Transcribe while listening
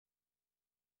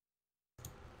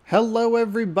Hello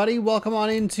everybody, welcome on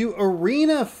into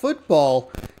Arena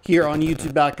Football here on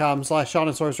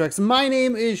youtube.com/Seannosaurus. My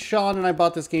name is Sean and I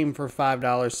bought this game for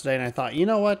 $5 today and I thought, you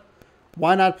know what?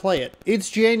 Why not play it? It's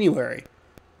January.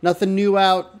 Nothing new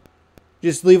out.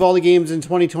 Just leave all the games in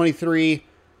 2023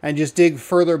 and just dig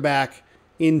further back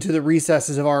into the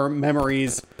recesses of our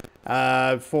memories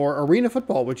for Arena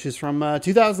Football, which is from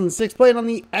 2006, played on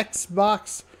the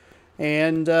Xbox.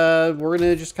 And we're going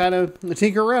to just kind of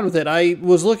tinker around with it. I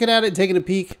was looking at it, taking a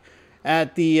peek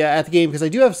at the game, because I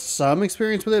do have some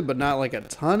experience with it, but not like a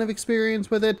ton of experience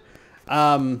with it.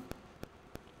 So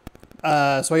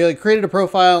I created a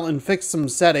profile and fixed some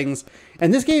settings.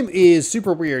 And this game is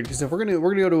super weird, because if we're gonna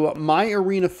go to My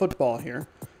Arena Football here,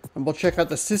 and we'll check out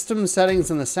the system settings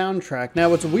and the soundtrack.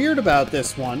 Now, what's weird about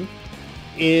this one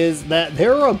is that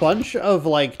there are a bunch of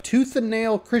like tooth and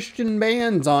nail Christian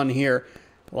bands on here.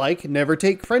 Like, Never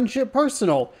Take Friendship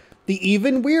Personal. The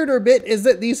even weirder bit is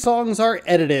that these songs are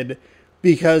edited,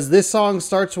 because this song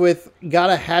starts with, got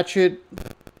a hatchet,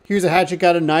 here's a hatchet,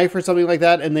 got a knife, or something like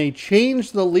that, and they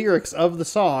change the lyrics of the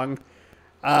song,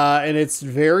 and it's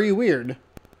very weird.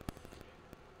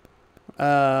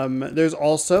 There's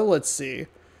also, let's see,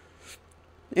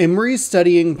 Emery's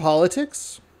Studying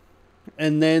Politics,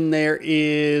 and then there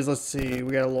is, let's see,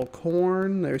 we got a little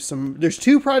Corn, there's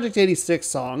two Project 86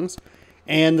 songs.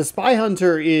 And the Spy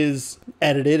Hunter is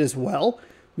edited as well,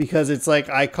 because it's like,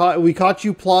 we caught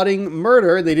you plotting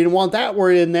murder. They didn't want that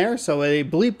word in there, so they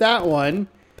bleeped that one.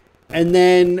 And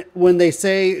then when they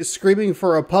say screaming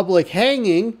for a public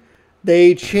hanging,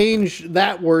 they change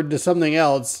that word to something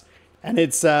else, and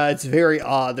it's very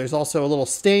odd. There's also a little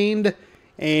Stained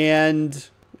and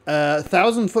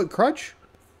 1,000-Foot Crutch,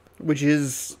 which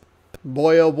is,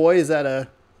 boy oh boy, is that a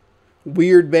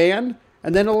weird band.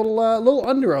 And then a little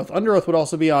Underoath. Underoath would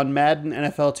also be on Madden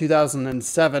NFL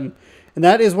 2007. And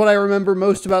that is what I remember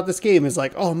most about this game, is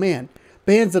like, oh man,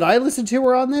 bands that I listened to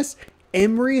were on this.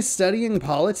 Emery Studying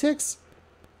Politics,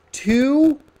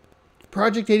 2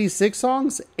 Project 86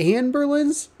 songs, and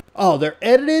Berlin's. Oh, they're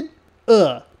edited?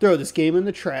 Ugh, throw this game in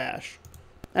the trash.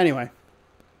 Anyway,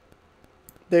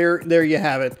 there you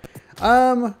have it.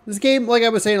 This game, like I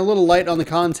was saying, a little light on the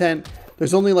content.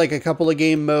 There's only like a couple of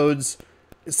game modes.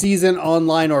 Season,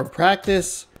 online, or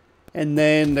practice, and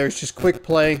then there's just quick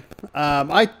play.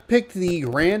 I picked the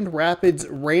Grand Rapids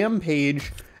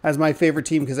Rampage as my favorite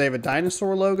team because they have a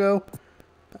dinosaur logo.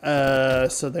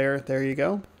 So there you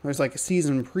go. There's like a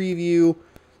season preview.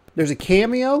 There's a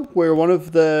cameo where one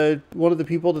of the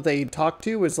people that they talk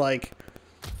to is like,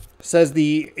 says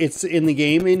it's in the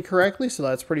game incorrectly, so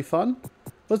that's pretty fun.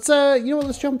 Let's you know what,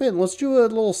 let's jump in. Let's do a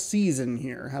little season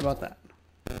here. How about that?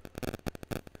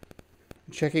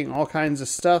 Checking all kinds of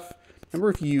stuff. Number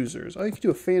of users. Oh, you could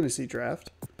do a fantasy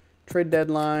draft. Trade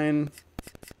deadline.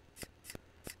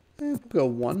 We'll go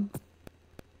 1.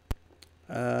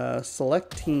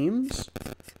 Select teams.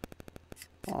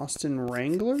 Austin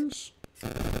Wranglers.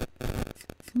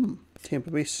 Tampa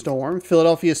Bay Storm.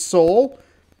 Philadelphia Soul.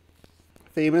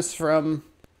 Famous from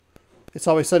It's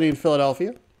Always Sunny in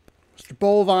Philadelphia. Mr.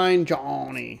 Bovine.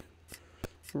 Johnny.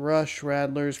 Rush.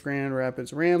 Rattlers. Grand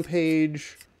Rapids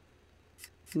Rampage.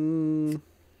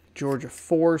 Georgia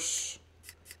Force,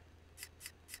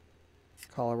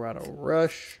 Colorado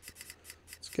Rush.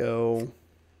 Let's go.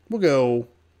 We'll go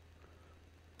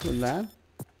with that.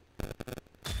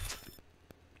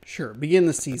 Sure. Begin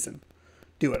the season.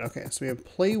 Do it. Okay. So we have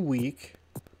play week,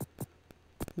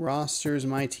 rosters,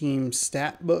 my team,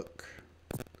 stat book,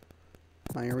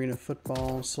 My Arena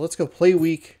Football. So let's go play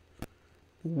week,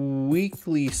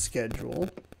 weekly schedule.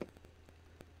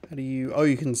 How do you... Oh,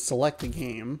 you can select the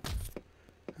game.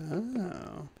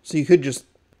 Oh. So you could just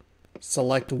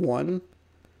select one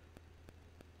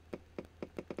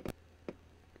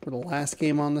for the last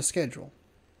game on the schedule.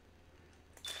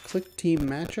 Click team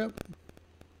matchup.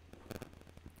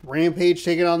 Rampage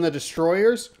taking on the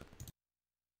Destroyers.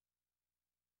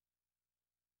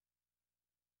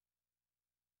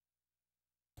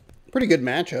 Pretty good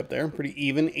matchup there. Pretty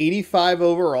even. 85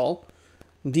 overall.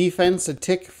 Defense a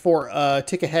tick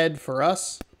ahead for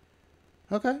us.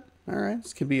 Okay, all right.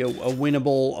 This could be a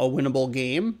winnable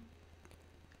game.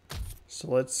 So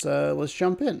let's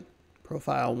jump in.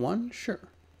 Profile 1, sure.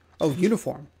 Oh,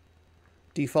 uniform.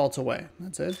 Defaults away.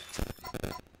 That's it.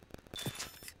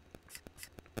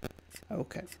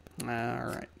 Okay. All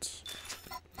right.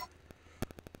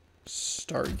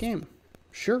 Start game.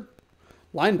 Sure.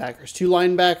 Linebackers. 2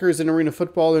 linebackers in Arena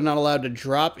Football. They're not allowed to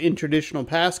drop in traditional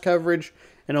pass coverage,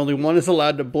 and only one is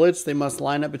allowed to blitz. They must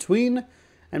line up between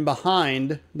and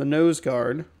behind the nose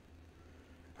guard.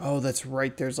 Oh, that's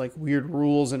right. There's like weird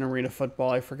rules in Arena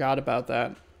Football. I forgot about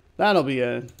that. That'll be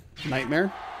a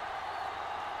Nightmare.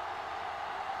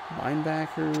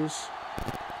 Linebackers.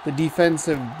 The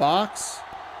defensive box.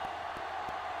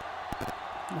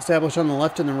 Established on the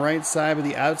left and the right side with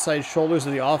the outside shoulders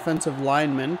of the offensive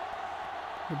lineman.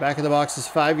 The back of the box is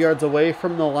 5 yards away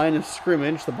from the line of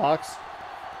scrimmage. The box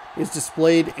is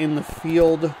displayed in the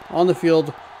field, on the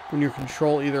field, when you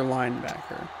control either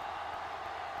linebacker.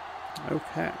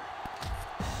 Okay.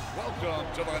 Welcome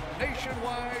to the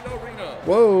Nationwide Arena.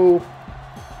 Whoa.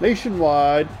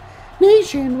 Nationwide.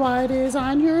 Nationwide is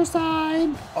on your side.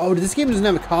 Oh, this game doesn't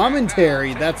have a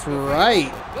commentary. That's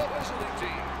right.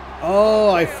 Oh,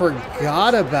 I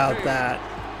forgot about that.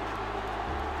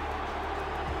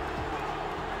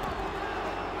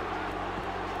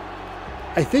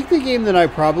 I think the game that I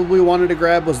probably wanted to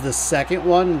grab was the second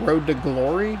one, Road to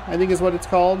Glory, I think is what it's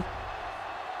called.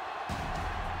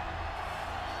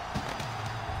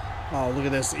 Oh, look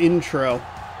at this intro. And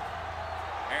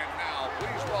now,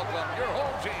 please welcome your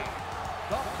home team,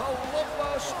 the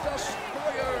Columbus Destroyers.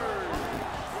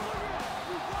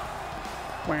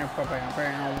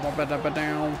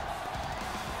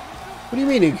 What do you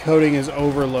mean encoding is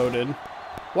overloaded?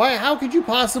 Why? How could you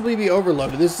possibly be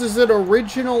overloaded? This is an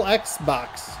original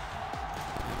Xbox.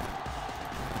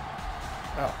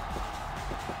 Oh.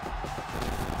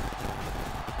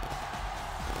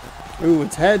 Ooh,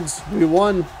 it's heads. We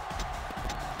won.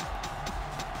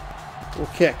 We'll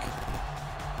kick.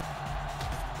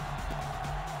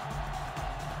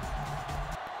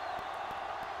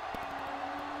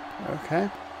 Okay.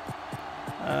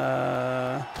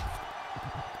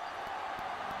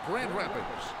 Grand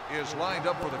Rapids is lined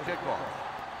up for the kickoff.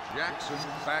 Jackson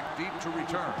back deep to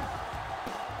return.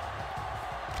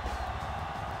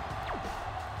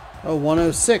 Oh,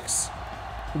 106.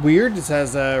 Weird. This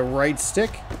has a right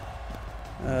stick.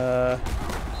 Oh.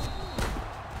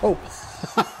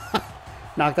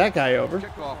 Knock that guy over.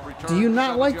 Do you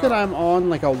not like that I'm on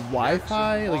like a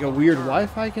Wi-Fi, like a weird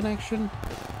Wi-Fi connection?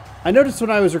 I noticed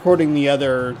when I was recording the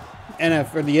other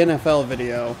NFL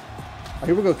video. Oh,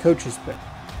 here we go, coach's pick.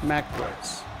 Mac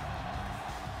Blitz.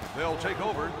 They'll take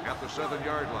over at the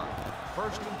 7-yard line.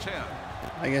 1st and 10.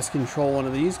 I guess control one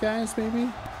of these guys,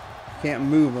 maybe? Can't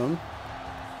move them.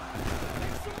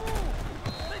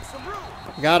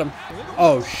 Got him.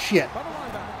 Oh, shit.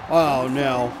 Oh,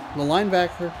 no. The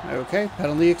linebacker. Okay,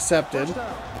 penalty accepted.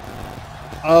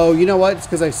 Oh, you know what? It's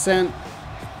because I sent...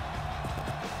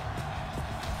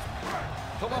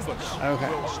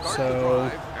 Okay,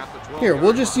 so... Here,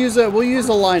 we'll just use a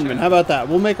lineman. How about that?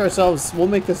 We'll make this a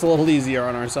little easier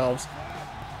on ourselves.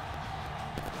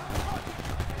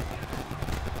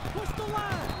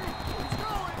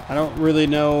 I don't really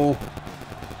know.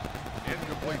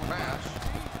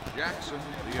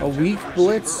 A weak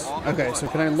blitz? Okay, so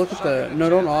can I look at the... No,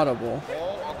 don't audible.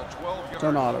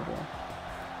 Don't audible.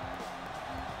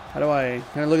 How do I...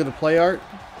 Can I look at the play art?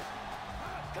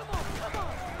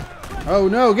 Oh,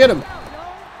 no, get him!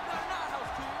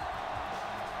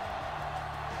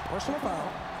 Personal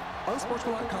foul.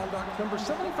 Unsportsmanlike conduct, number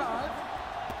 75.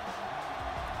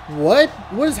 What?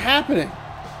 What is happening?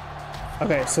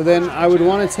 Okay, so then I would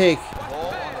want to take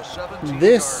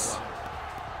this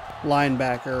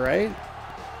linebacker, right?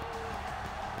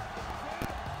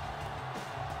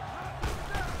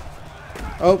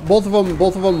 Oh, both of them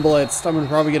blitzed. I'm gonna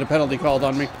probably get a penalty called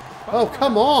on me. Oh,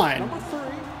 come on! Number 3.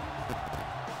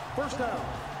 First down.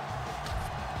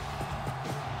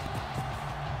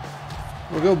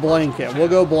 We'll go blanket. We'll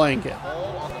go blanket.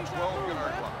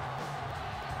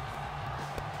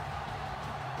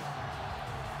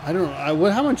 I don't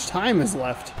know. How much time is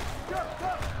left?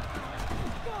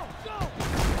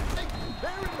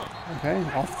 Okay,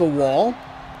 off the wall.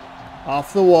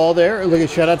 Off the wall there. Look at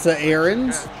shout out to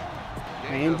Aaron's.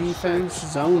 Man defense,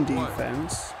 zone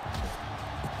defense.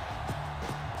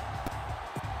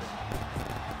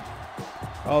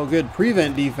 Oh, good.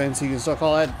 Prevent defense. You can still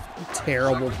call that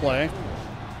terrible play.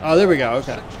 Oh, there we go.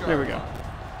 Okay. There we go.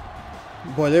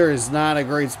 Boy, there is not a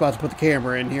great spot to put the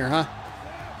camera in here, huh?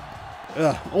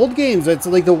 Ugh. Old games. It's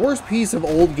like the worst piece of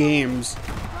old games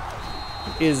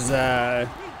is, oh,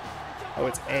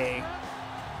 it's A.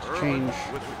 To change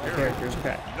the characters.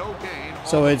 Okay.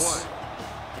 So it's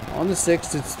on the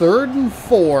 6th. It's 3rd and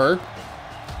 4.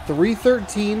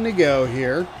 3:13 to go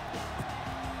here.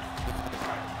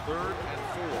 3rd and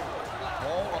 4.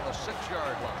 Ball on the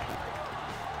 6-yard line.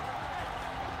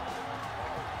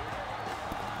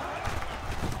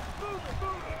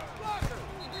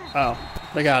 Oh,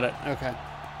 they got it. Okay.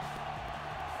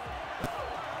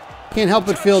 Can't help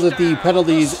but feel that the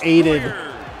penalties aided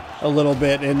a little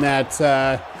bit in that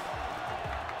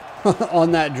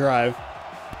on that drive.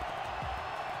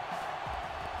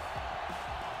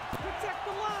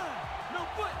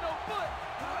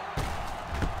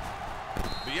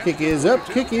 Kick is up,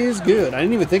 kick is good. I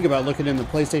didn't even think about looking in the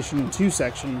PlayStation 2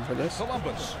 section for this.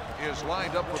 Columbus is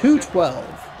lined up for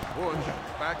 212. Bush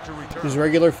back to return. These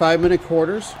regular 5-minute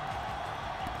quarters.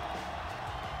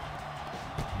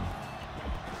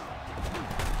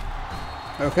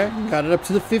 Okay, got it up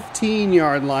to the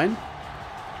 15-yard line.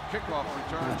 Kickoff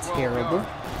return. Not 12 terrible. yards.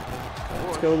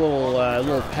 Let's go a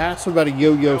little pass. What about a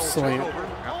yo-yo slant? Turnover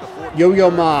at the 14 Yo-yo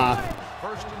yard ma. line.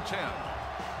 First and 10.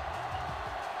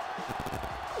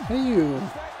 How do you?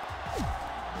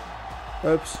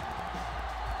 Oops.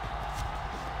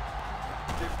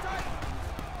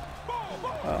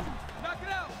 Oh.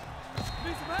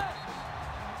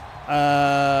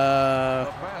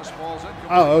 The pass falls incomplete.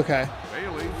 Oh, okay.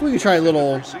 Bailey, We can try a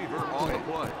little receiver on the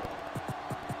play.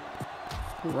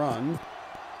 run.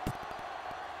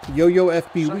 Yo-yo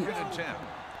FB Second weak. and 10.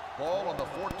 Ball on the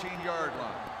 14-yard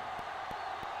line.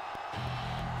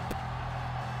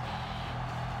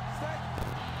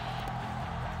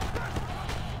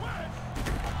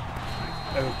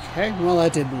 Okay, well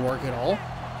that didn't work at all.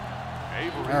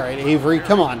 Avery. All right, Avery,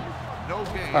 come on. No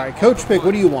gain. All right, Coach Pick,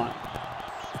 what do you want?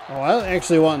 Oh, I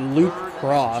actually want Luke Third and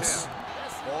Cross. 10.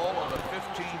 Ball on the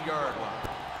 15-yard line.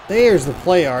 There's the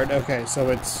play yard. Okay, so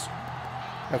it's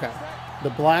okay. The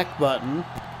black button.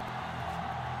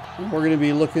 We're going to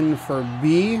be looking for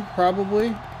B,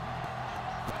 probably.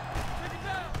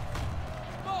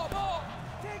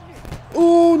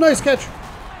 Ooh, nice catch.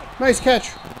 Nice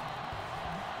catch.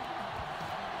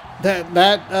 That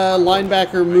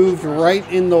linebacker moved right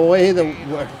in the way that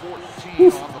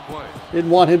 14 on the play.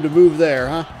 didn't want him to move there,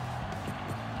 huh?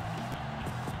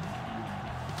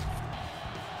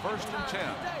 First and 10.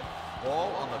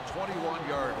 Ball on the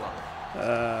 21-yard line.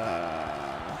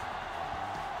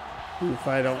 If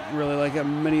I don't really like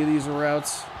many of these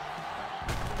routes.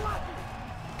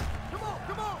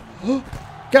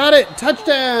 Got it!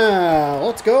 Touchdown!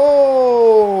 Let's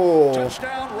go!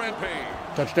 Touchdown, Rampage.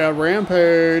 Touchdown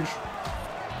Rampage.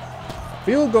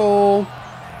 Field goal.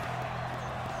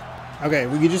 Okay,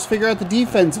 we can just figure out the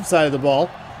defensive side of the ball.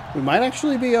 We might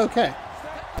actually be okay.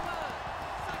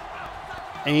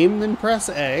 Aim, then press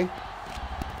A.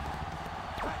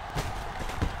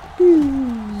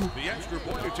 The extra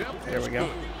point attempt. There is we go.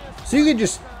 good. So you could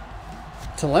just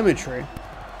telemetry.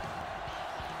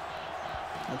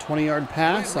 A 20-yard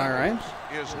pass, all right.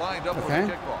 Is lined up Okay. for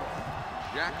the kickoff.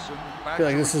 Jackson I back feel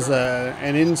like to this is return.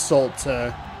 an insult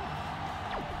to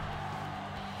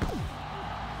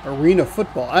arena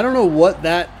football. I don't know what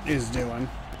that is doing.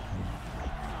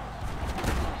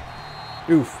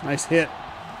 Oof, nice hit.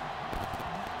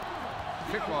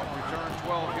 Kickoff return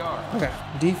 12 yards. Okay,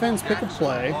 defense pick a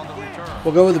play. On the return.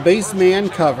 We'll go with the base man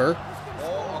cover.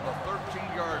 Ball on the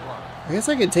 13-yard line. I guess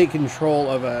I could take control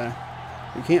of a...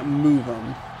 You can't move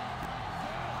them.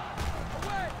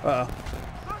 Uh-oh.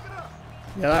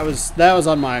 Yeah, that was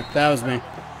on my... That was me.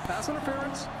 Pass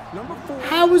interference, number 4.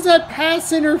 How was that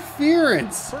pass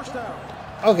interference? First down.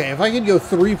 Okay, if I could go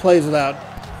 3 plays without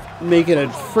making a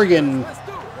friggin'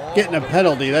 getting a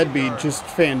penalty, that'd be just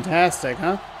fantastic,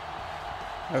 huh?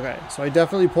 Okay, so I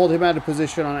definitely pulled him out of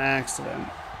position on accident.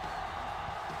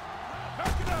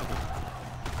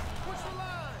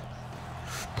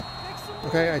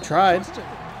 Okay, I tried.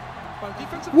 By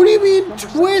defensive What do you mean number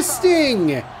 75.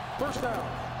 twisting? First down.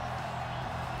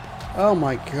 Oh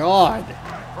my god.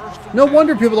 No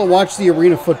wonder people don't watch the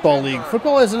Arena Football League.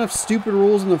 Football has enough stupid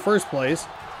rules in the first place.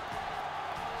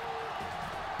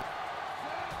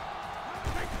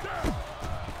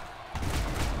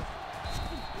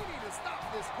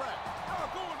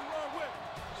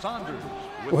 Saunders.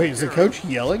 with Wait, is the carry. coach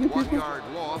yelling at 1 people? yard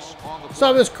loss on the play.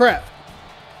 Stop this crap.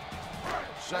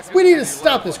 Second We need to and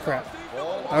stop 11. this crap.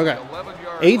 Ball on Okay. the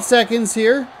 11-yard 8 line. seconds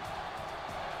here.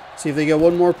 See if they get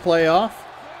one more play off.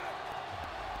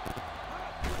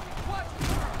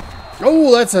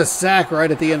 Oh, that's a sack right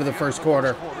at the end of the first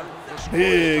quarter.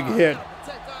 Big hit.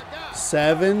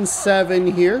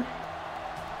 7-7 here.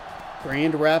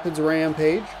 Grand Rapids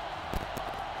Rampage.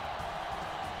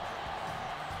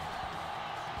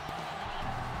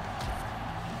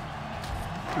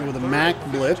 With a Mac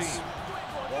Blitz.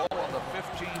 Ball on the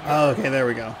 15-yard Oh, okay, there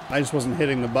we go. I just wasn't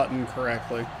hitting the button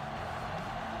correctly.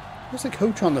 Where's the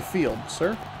coach on the field,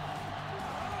 sir?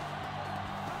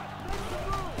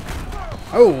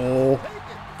 Oh,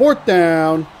 4th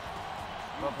down.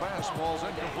 The pass falls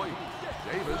incomplete.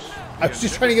 Davis. I was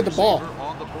just trying to get the ball. receiver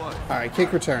on the play. All right,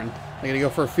 kick return. They gonna go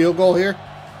for a field goal here?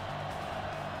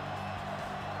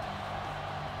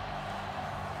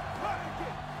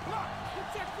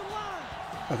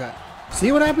 Okay.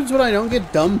 See what happens when I don't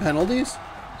get dumb penalties?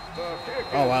 The kick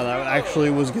Oh, wow, is that good. actually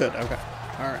was good. Okay.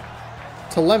 All right.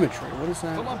 Telemetry. What is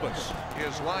that? Columbus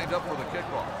is lined up for the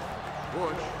kickoff.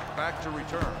 Bush back to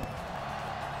return.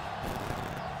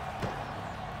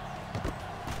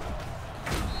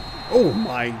 Oh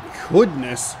my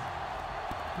goodness.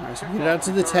 All right, so we get out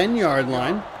to the 10-yard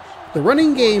line. The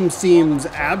running game seems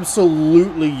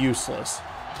absolutely useless.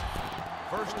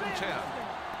 First and 10.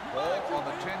 Ball on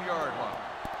the 10-yard line.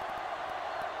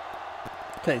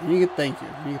 Okay, thank you.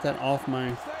 Can you get that off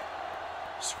my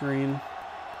screen?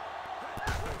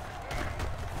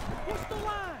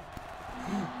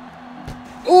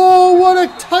 Oh, what a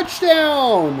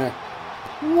touchdown!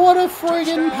 What a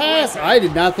friggin' pass! I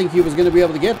did not think he was going to be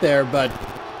able to get there, but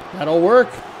that'll work.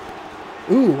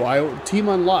 Ooh, I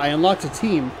unlocked a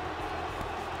team.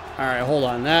 All right, hold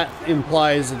on. That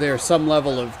implies that there's some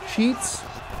level of cheats.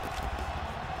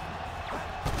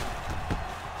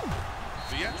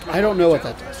 I don't know what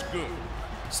that does.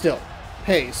 Still.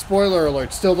 Hey, spoiler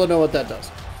alert. Still don't know what that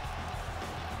does.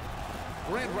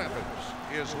 Grand Rapids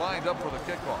is lined up for the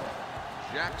kickoff.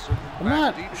 Jackson. I'm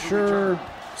not sure.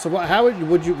 So what? How would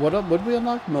we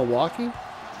unlock Milwaukee?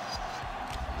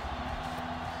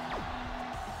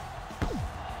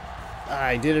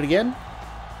 I did it again.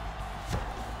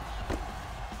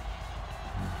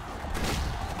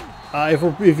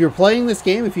 If you're playing this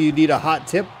game, if you need a hot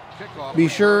tip, be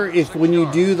sure if when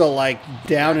you do the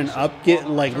down and up,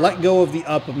 let go of the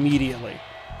up immediately.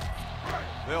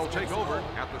 They'll take over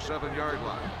at the 7-yard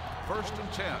line. First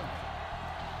and 10.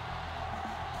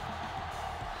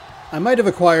 I might have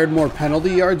acquired more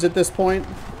penalty yards at this point.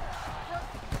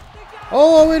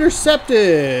 Oh,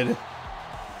 intercepted!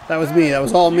 That was me. That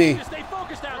was all me. Stay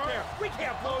focused out there. We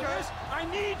can't blow this. I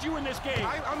need you in this game.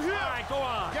 I'm here. All right, go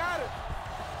on. Got it.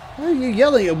 Why are you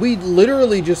yelling? We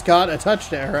literally just got a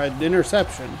touchdown, or an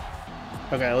interception.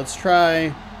 Okay, let's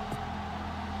try.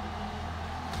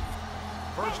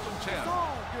 First and 10.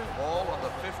 Ball on the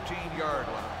 15-yard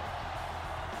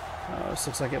line. This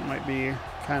looks like it might be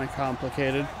kind of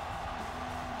complicated.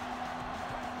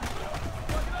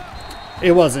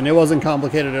 It wasn't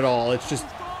complicated at all. It's just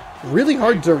really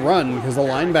hard to run because the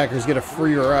linebackers get a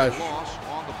free rush. Loss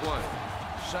on the play.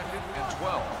 Second and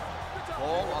 12.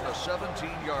 Ball on the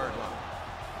 17-yard line.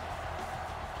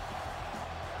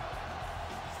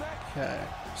 Okay,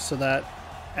 so that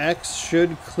X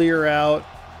should clear out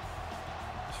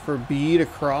for B to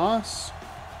cross.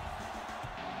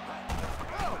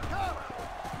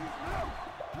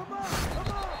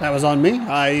 That was on me.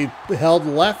 I held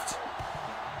left.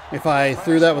 If I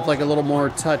threw that with a little more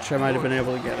touch, I might have been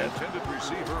able to get it.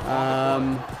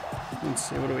 Let's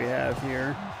see, what do we have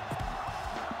here?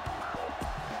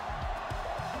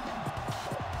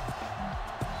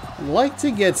 I'd like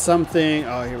to get something.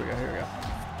 Oh, here we go.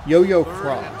 Yo-yo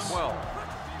cross. 12.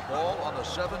 Ball on the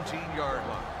 17-yard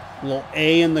line. A little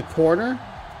A in the corner.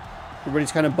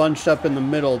 Everybody's kind of bunched up in the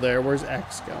middle there. Where's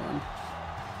X going?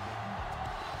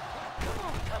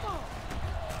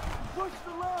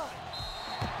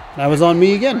 That was on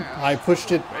me again. I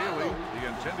pushed it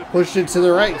to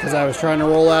the right because I was trying to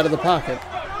roll out of the pocket.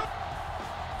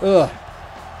 Ugh.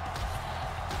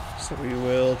 So we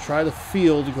will try the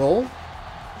field goal.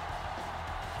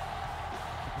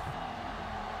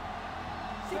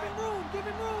 Give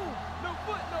him room. No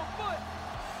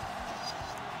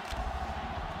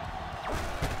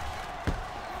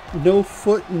foot. No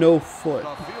foot, no foot.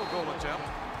 The field goal attempt.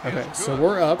 Okay, so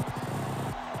we're up.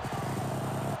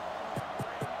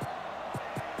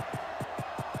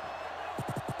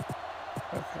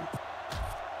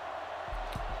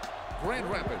 Grand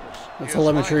Rapids. The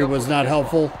telemetry was not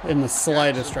helpful in the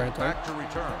slightest right there. Back to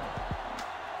return.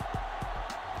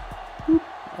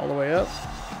 All the way up.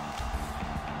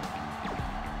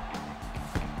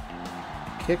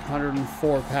 Kick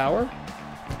 104 power.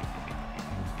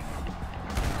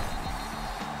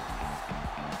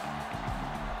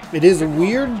 It is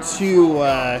weird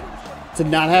to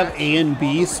not have A and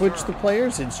B switch the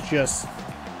players. It's just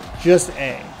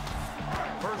A.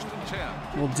 First and 10.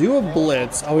 We'll do a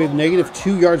blitz. Oh, we have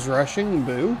 -2 yards rushing.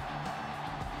 Boo.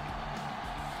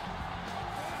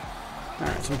 All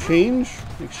right, so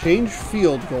exchange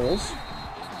field goals.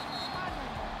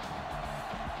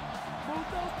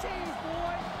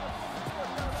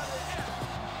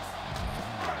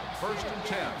 First and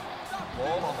 10.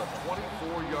 Ball on the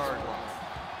 24-yard line.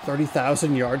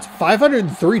 30,000 yards.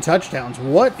 503 touchdowns.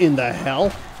 What in the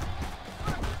hell?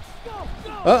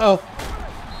 Uh-oh.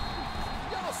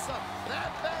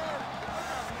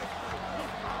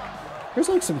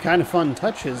 There's some kind of fun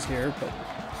touches here, but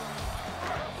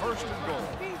First and goal.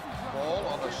 Ball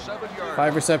on the 7-yard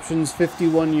 5 receptions,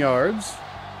 51 yards.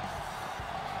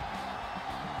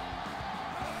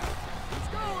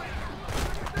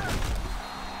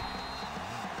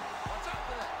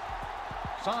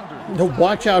 Saunders. No,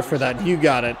 watch out for that. You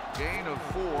got it. Gain of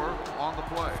 4 on the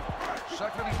play.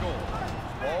 Second and goal.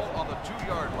 Ball on the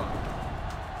 2-yard line.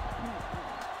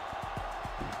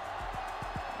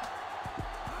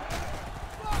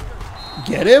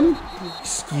 Get him?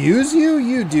 Excuse you?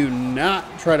 You do not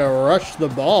try to rush the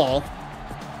ball.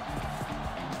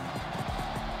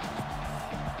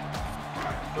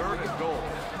 Third and goal.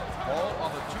 Ball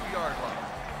on the 2-yard line.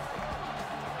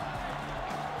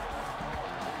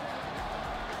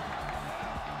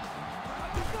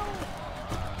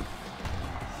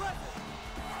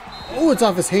 Oh, it's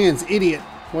off his hands. Idiot.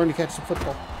 Learn to catch the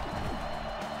football.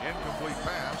 Incomplete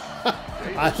pass.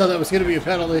 I thought that was going to be a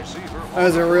penalty. That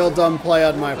was a real dumb play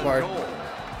on my part.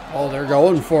 Oh, they're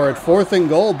going for it. 4th and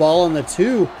goal. Ball on the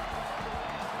 2.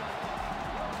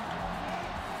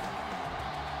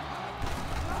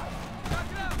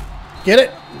 Get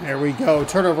it. There we go.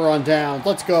 Turnover on down.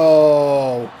 Let's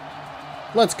go.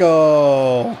 Let's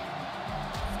go.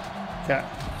 Okay.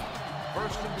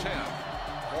 First and 10.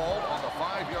 Ball on the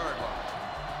 5-yard line.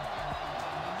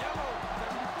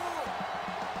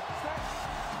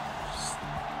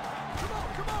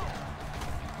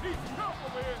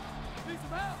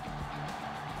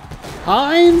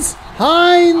 Hines.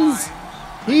 Hines.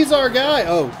 He's our guy.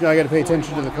 Oh, I got to pay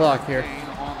attention to the clock here. Gain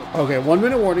on the play. Okay, 1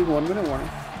 minute warning. 1 minute warning.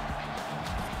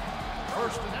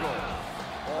 First and goal.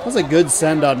 That was a good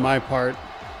send on my part.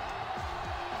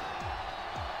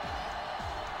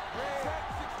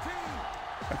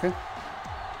 Okay.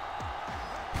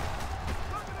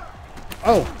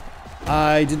 Oh,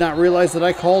 I did not realize that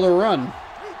I called a run.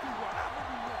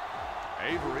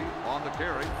 Avery on the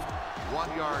carry.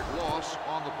 1-yard loss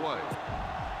on the play.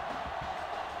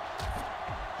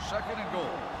 Second and goal.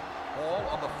 Ball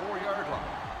on the 4-yard line.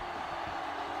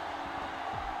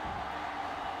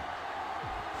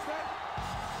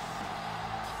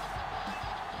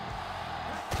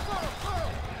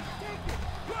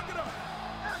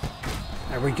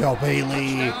 There we go,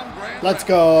 Bailey. Let's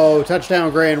go.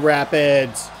 Touchdown, Grand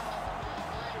Rapids.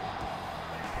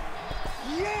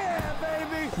 Yeah,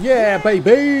 baby. Yeah,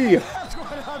 baby. That's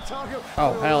what I'm talking about.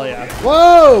 Oh, hell yeah.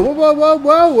 Whoa, whoa, whoa, whoa,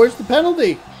 whoa. Where's the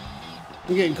penalty?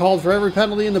 You're getting called for every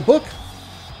penalty in the book.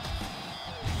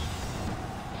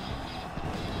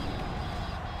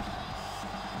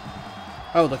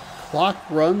 Oh, the clock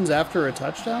runs after a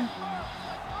touchdown?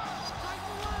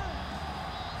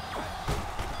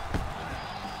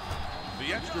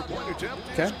 The extra point attempt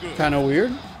is Okay, good. kind of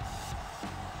weird.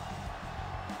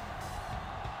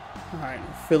 All right,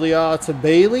 Philia to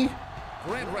Bailey.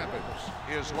 Grand Rapids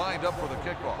is lined up for the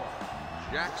kickoff.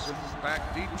 Jackson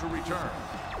back deep to return.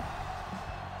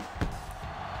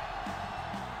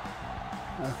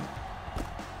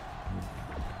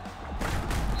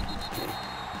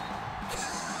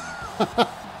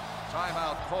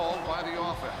 Timeout called by the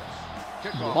offense.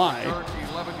 Kickoff Why? return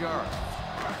 11 yards.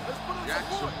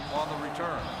 Jackson on the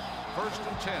return. First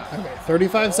and 10. Okay,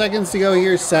 35 seconds to go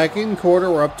here. Second quarter,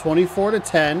 we're up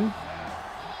 24-10.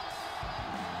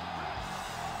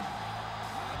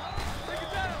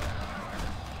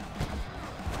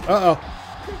 Uh-oh.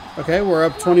 Okay, we're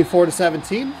up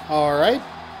 24-17. All right.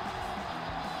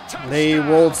 They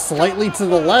rolled slightly to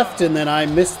the left, and then I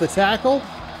missed the tackle.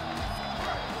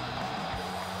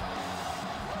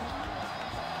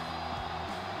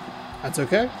 That's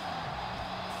okay.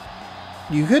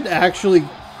 You could actually,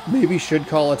 maybe should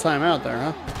call a timeout there,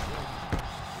 huh?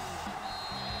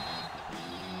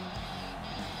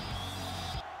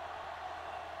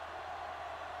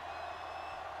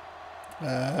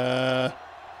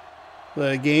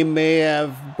 The game may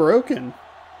have broken.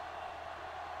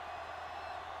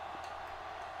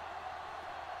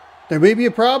 There may be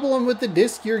a problem with the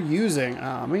disc you're using.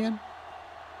 Aw, man.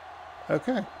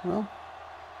 Okay, well.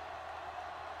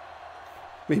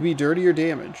 Maybe dirty or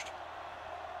damaged.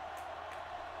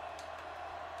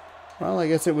 Well, I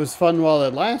guess it was fun while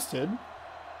it lasted.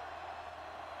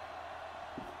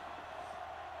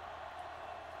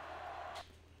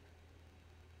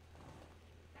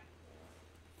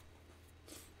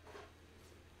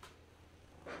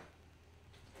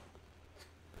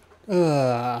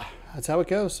 That's how it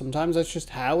goes. Sometimes that's just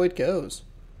how it goes.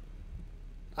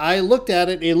 I looked at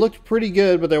it. It looked pretty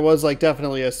good, but there was like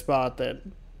definitely a spot that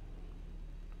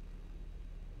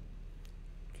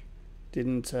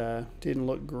didn't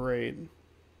look great.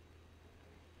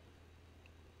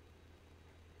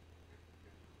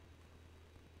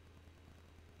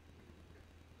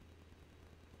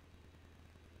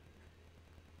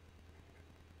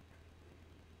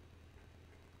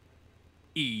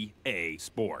 EA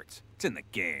Sports. It's in the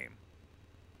game.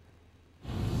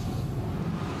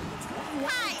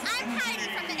 Hi, I'm Heidi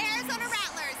from the Arizona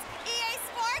Rattlers. EA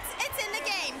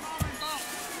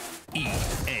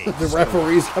The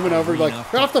referee's coming over like,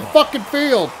 get off the fucking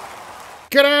field!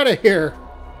 Get out of here!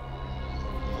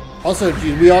 Also,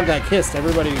 dude, we all got kissed.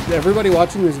 Everybody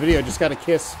watching this video just got a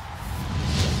kiss.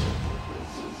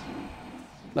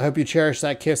 I hope you cherish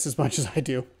that kiss as much as I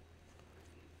do.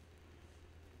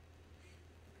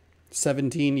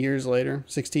 17 years later,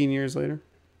 16 years later.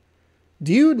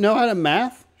 Do you know how to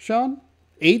math, Sean?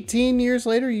 18 years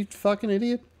later, you fucking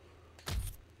idiot.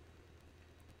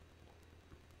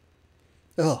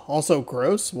 Ugh, also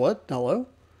gross. What? Hello?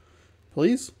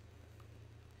 Please?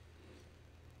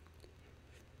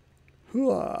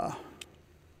 Hooah.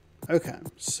 Okay,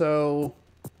 so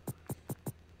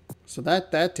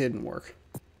that didn't work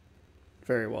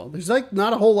very well. There's like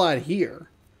not a whole lot here.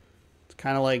 It's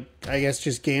kind of like, I guess,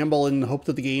 just gamble and hope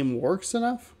that the game works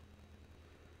enough.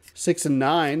 6 and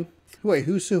 9. Wait,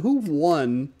 who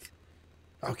won?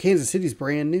 Oh, Kansas City's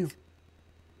brand new.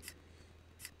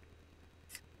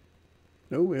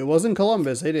 No, it wasn't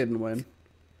Columbus. They didn't win.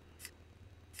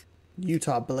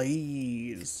 Utah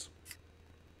Blaze.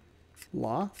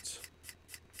 Locked.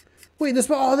 Wait, that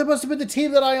must have been the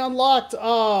team that I unlocked.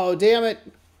 Oh, damn it.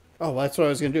 Oh, well, that's what I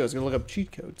was going to do. I was going to look up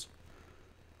cheat codes.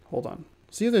 Hold on.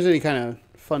 See if there's any kind of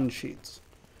fun cheats.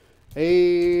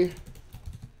 Arena.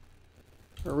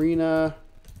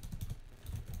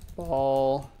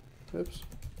 Ball. Oops.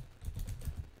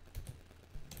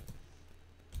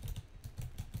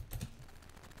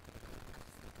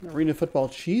 Arena football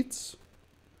cheats.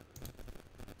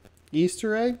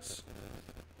 Easter eggs.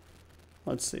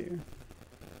 Let's see.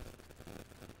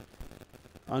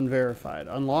 Unverified.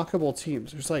 Unlockable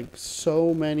teams. There's like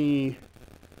so many.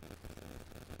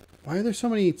 Why are there so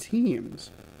many teams?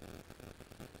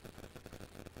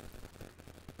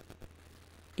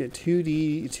 Get 2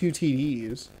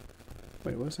 TDs.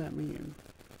 Wait, what does that mean?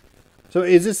 So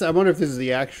is this, I wonder if this is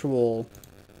the actual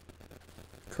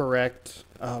correct.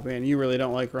 Oh man, you really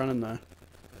don't like running the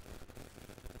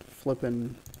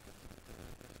flipping.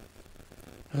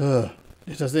 Ugh.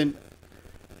 It doesn't.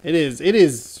 It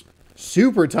is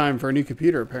super time for a new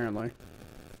computer, apparently.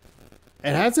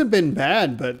 It hasn't been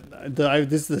bad, but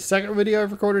this is the second video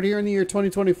I've recorded here in the year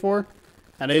 2024,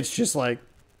 and it's just like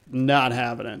not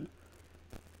having it.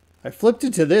 I flipped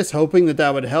it to this hoping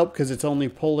that would help because it's only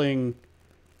pulling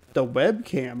the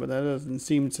webcam, but that doesn't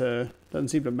seem to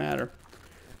matter.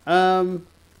 So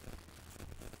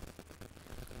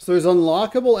there's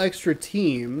unlockable extra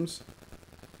teams.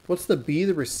 What's the Be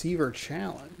the Receiver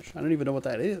challenge? I don't even know what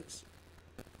that is.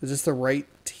 Is this the right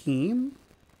team?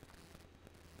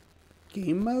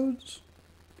 Game modes?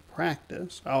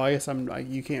 Practice. Oh, I guess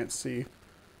you can't see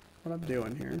what I'm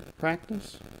doing here.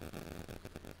 Practice.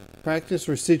 Practice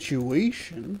or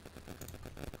situation.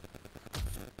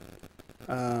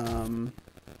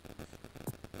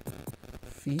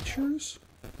 Features?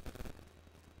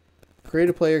 Create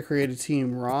a player, create a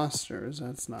team rosters.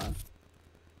 That's not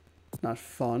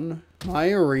fun.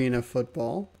 My Arena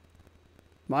football.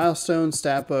 Milestone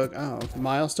stat book. Oh,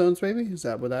 milestones maybe?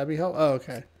 Would that be help? Oh,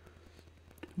 okay.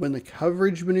 Win the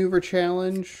coverage maneuver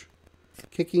challenge.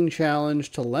 Kicking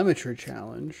challenge. Telemetry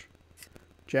challenge.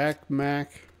 Jack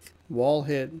Mac. Wall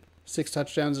hit. 6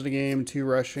 touchdowns in a game. 2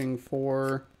 rushing.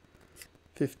 4.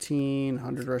 15.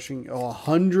 100 rushing. Oh,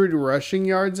 100 rushing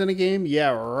yards in a game?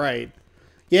 Yeah, right.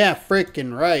 Yeah,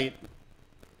 frickin' right.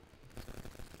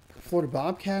 Florida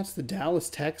Bobcats, the Dallas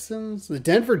Texans, the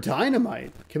Denver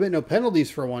Dynamite. Commit no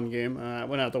penalties for 1 game.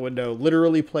 Went out the window.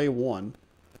 Literally play 1.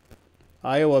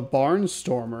 Iowa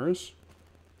Barnstormers.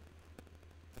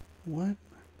 What?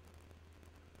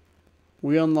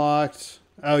 We unlocked...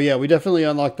 Oh, yeah, we definitely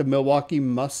unlocked the Milwaukee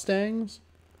Mustangs.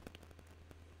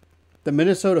 The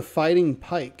Minnesota Fighting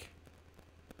Pike.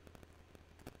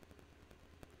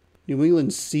 New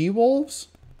England Seawolves?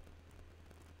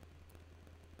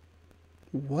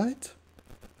 What?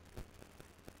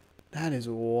 That is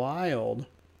wild.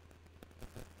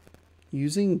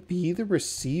 Using Be the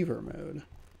Receiver mode.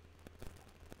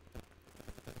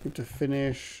 You have to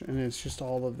finish, and it's just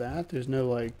all of that. There's no,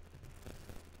 like,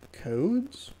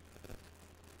 codes.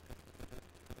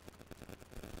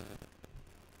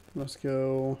 Let's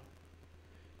go.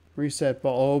 Reset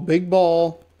ball. Oh, big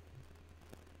ball.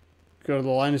 Go to the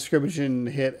line of scrimmage and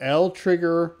hit L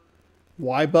trigger,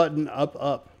 Y button, up,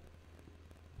 up.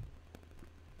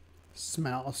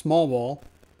 Small ball.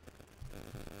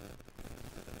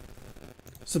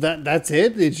 So that's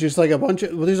it? It's just like a bunch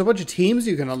of... Well, there's a bunch of teams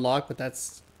you can unlock, but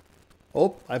that's...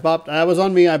 Oh, I bopped... That was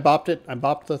on me. I bopped it. I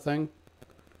bopped the thing.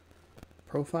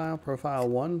 Profile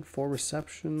 1. 4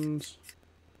 receptions.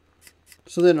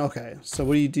 So then, okay. So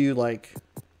what do you do, like...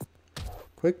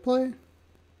 Quick play?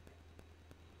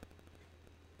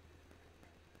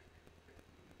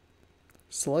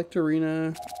 Select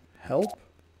arena. Help.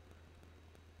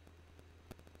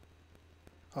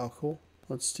 Oh, cool.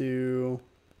 Let's do...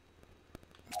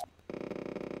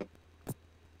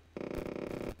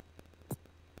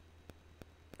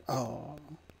 Oh.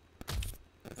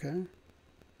 Okay.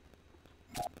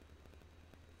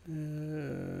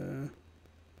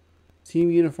 Team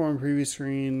uniform, previous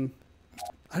screen.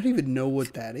 I don't even know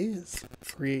what that is.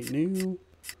 Create new.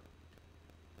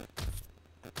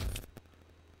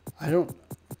 I don't...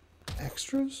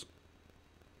 Extras?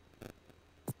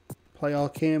 Play all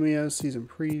cameos, season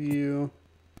preview.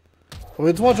 Well,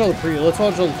 let's watch all the preview. Let's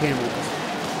watch all the cameos.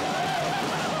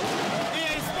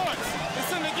 EA Sports,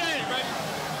 it's in the game,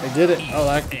 right? They did it. Oh,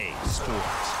 that... EA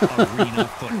Sports Arena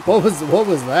Football. What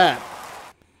was that?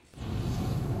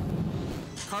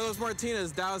 Carlos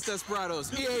Martinez, Dallas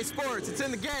Desperados. EA Sports, it's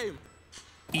in the game.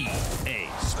 EA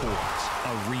Sports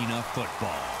Arena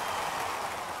Football.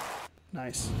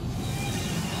 Nice.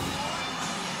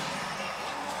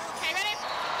 Okay, ready?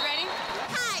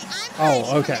 Hi, I'm Oh,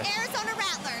 Heidi okay. from the Arizona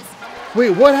Rattlers.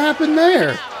 Wait, what happened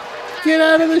there? Get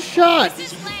out of the shot.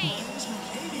 This is Lane.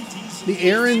 The Can you stand in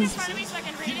Aaron's... front of me so I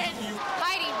can read it?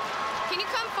 Heidi, can you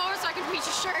come forward so I can read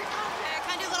your shirt? Can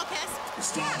I do a little kiss?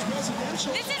 Yeah. This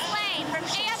is Lane from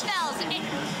AFL's. Okay.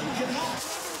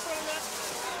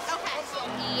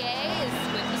 EA is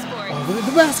with the sport. Oh,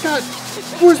 the mascot.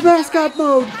 Where's mascot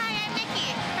mode? Hi, I'm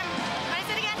Nikki. What is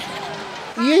it again?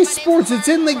 Hi, EA my name's Sports, it's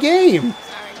Laverne. in the game.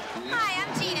 Sorry. Hi,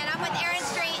 I'm Gina, and I'm with Aaron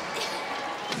Street.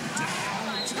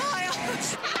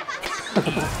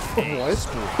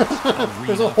 What?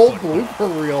 There's a whole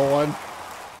blooper reel one.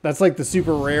 That's like the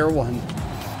super rare one.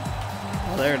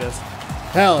 Oh, there it is.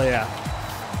 Hell yeah.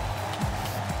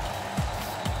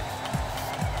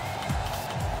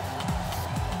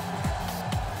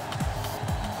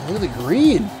 Oh, look at the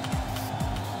green.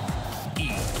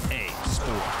 EA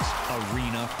Sports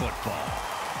Arena Football.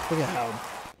 Look at how.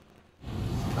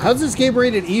 How's this game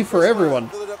rated E for everyone?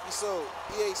 Fill it up your soul.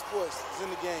 EA Sports is in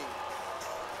the game.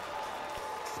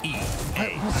 EA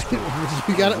Sports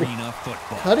You got it. Arena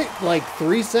Football. Cut it like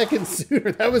 3 seconds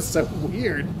sooner. That was so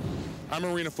weird. I'm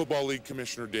Arena Football League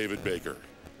Commissioner David Baker.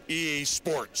 EA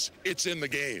Sports, it's in the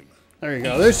game. There you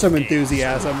go. There's some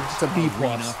enthusiasm. It's a B Arena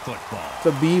plus. Football. It's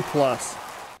a B plus.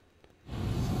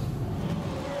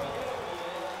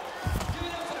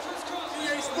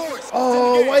 EA Sports.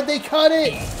 Oh, why'd they cut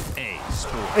it? EA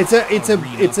Sports It's a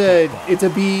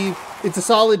B. It's a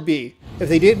solid B. If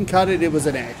they didn't cut it, it was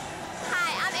an A. Hi,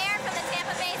 I'm Aaron from the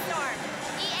Tampa Bay Storm.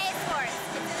 EA Sports,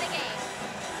 it's in the game.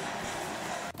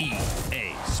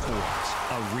 EA Sports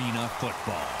Arena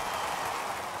Football.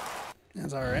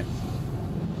 That's all right.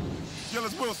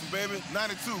 Gillis Wilson, baby.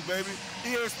 92, baby.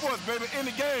 EA Sports, baby. In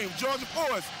the game. Georgia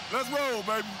Force. Let's roll,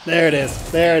 baby. There it is.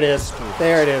 There it is.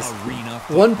 There it is. Arena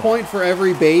 1 point for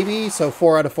every baby, so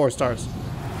 4 out of 4 stars.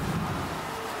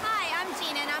 Hi, I'm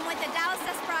Gina, and I'm with the Dallas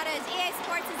Desperados. EA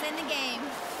Sports is in the game.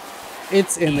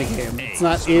 It's in the game. It's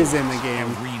not is in the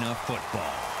game. Arena Football.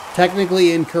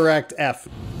 Technically incorrect F.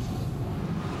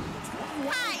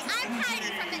 Hi, I'm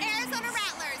Heidi from the Arizona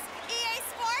Rattlers. EA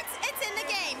Sports, it's in the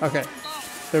game. Okay.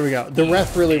 There we go. The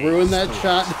ref really ruined that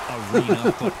shot.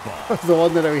 Arena Football. The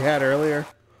one that we had earlier.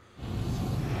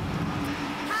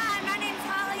 Hi, my name's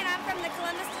Holly, and I'm from the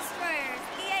Columbus Destroyers.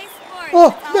 EA Sports. Oh,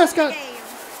 it's all in mascot. the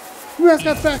game.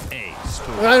 Mascot's back. EA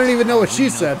Sports I don't even know what she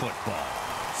Arena said. Football.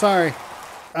 Sorry.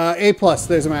 A plus.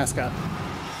 There's a mascot.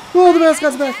 Oh, the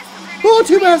mascot's back. Oh,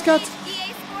 2 mascots.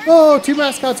 EA Sports. Oh, 2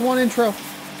 mascots, 1 intro.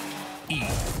 EA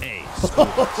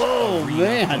Oh, Arena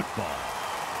man. Football.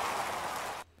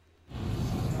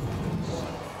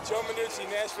 Joe Manucci,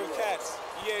 Nashville Cats.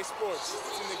 EA Sports.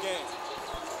 It's in the game.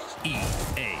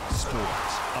 EA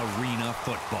Sports Arena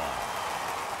Football.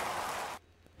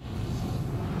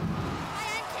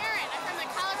 Hi, I'm Karen. I'm from the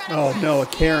Colorado Oh, Pride. no, a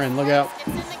Karen. Look out. It's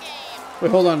in the game.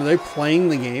 Wait, hold on. Are they playing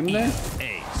the game there?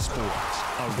 EA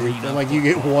Sports Arena Like, you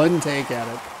get Football. 1 take at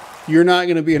it. You're not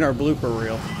going to be in our blooper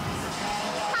reel.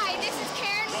 Hi, this is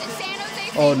Karen from the San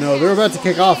Jose. Oh, no. They're about to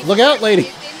kick off. Look out, lady.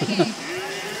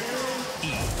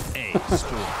 EA Sports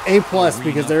A plus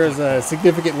because Arena there is a Football.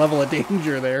 significant level of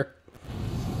danger there.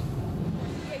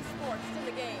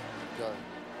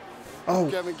 Oh,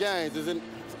 Kevin Gaines is in.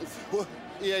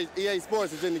 EA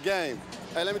Sports is in the game.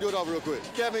 Hey, let me do it over real quick.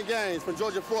 Kevin Gaines from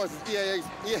Georgia Force is EA.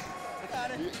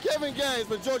 Kevin Gaines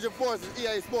from Georgia Force is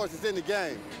EA Sports is in the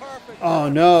game. oh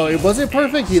no. It wasn't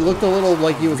perfect. He looked a little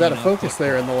like he was out of focus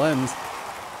there in the lens.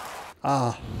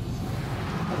 Ah.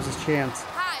 That was his chance.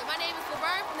 Hi, my name is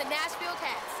Laverne from the Nashville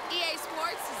Cats. EA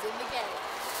Sports is in the game.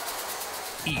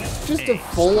 EA Just a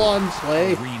full-on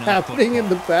play Arena happening in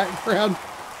the Football. background.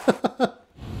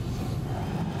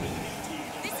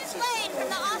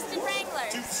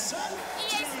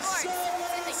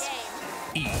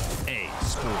 EA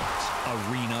Sports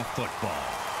Arena Football.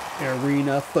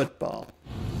 Arena football.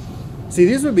 See,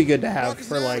 these would be good to have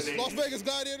for like. Las Vegas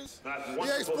Gladiators.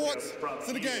 EA Sports. It's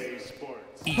in the game.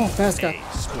 Oh, mascot. EA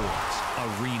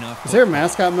Sports Arena Is there a Football.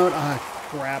 mascot mode? Ah,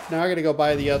 crap. Now I gotta go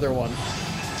buy the other one.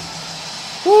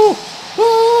 Oh!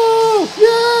 Oh!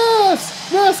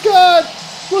 Yes! Mascot!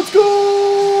 Let's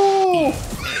go! EA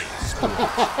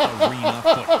Sports Arena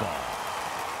Football.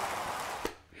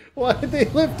 Why did they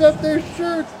lift up their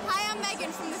shirt? Hi, I'm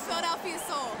Megan from the Philadelphia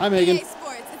Soul. Hi, Megan. EA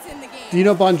Sports, it's in the game. Do you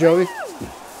know Bon Jovi?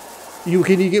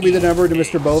 Can you get me the number to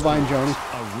Mr. Bovine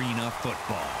Joni? Arena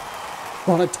Football.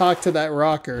 Want to talk to that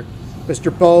rocker,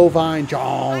 Mr. Bovine I'm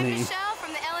Joni. Michelle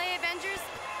from the LA Avengers.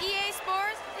 EA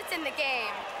Sports, it's in the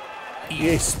game.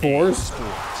 EA Spores?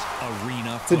 Sports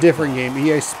Arena It's a different game.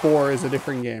 EA Spore is a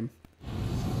different game.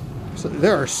 So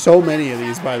there are so many of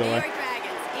these, by the New way. York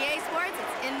Dragons. EA Sports,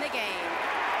 it's in the game.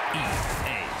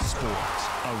 EA Sports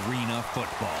Arena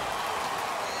Football.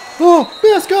 Oh,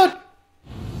 mascot!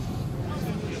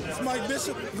 It's Mike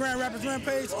Bishop, Grand Rapids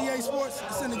Rampage, EA Sports.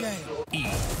 It's in the game.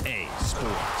 EA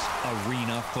Sports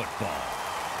Arena Football.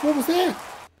 What was that?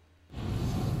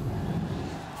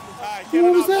 Hi,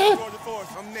 What was that? Georgia Force.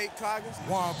 I'm Nate Coggins.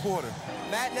 Juan Porter.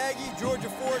 Matt Nagy, Georgia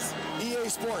Force. EA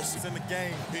Sports. It's in the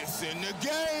game. It's in the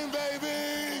game,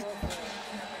 baby.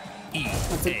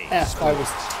 That's an EA F. I was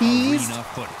teased Arena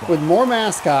Football. with more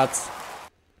mascots.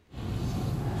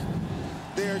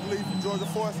 Derek Lee from Georgia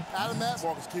Force. Adam Matt.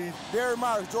 Marcus Keys. Barry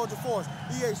Myers, Georgia Force.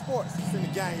 EA Sports. It's in the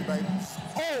game, baby.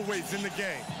 Always in the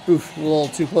game. Oof, a little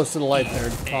too close to the light there,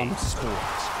 EA Thomas.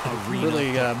 Sports Arena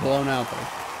Really blown out there.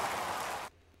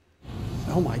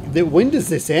 Oh my, when does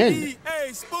this end?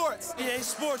 EA Sports. EA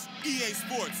Sports. EA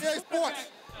Sports. EA Sports.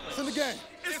 It's in the game.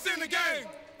 It's in the game.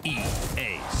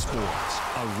 EA Sports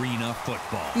Arena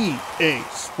Football. EA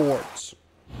Sports.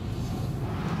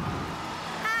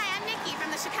 Hi, I'm Nikki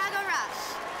from the Chicago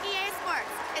Rush. EA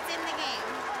Sports, it's in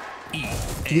the game.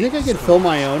 EA Do you think I could film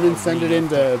my own and send it Arena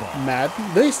into Football. Madden?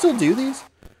 Do they still do these?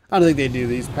 I don't think they do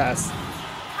these past.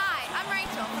 Hi, I'm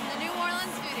Rachel from the New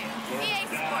Orleans Voodoo. EA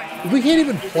Sports. We can't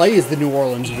even play as the New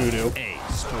Orleans Voodoo. EA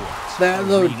Sports That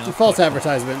the Arena false Football.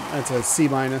 advertisement. That's a C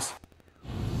minus.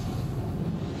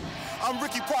 I'm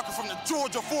Ricky Parker from the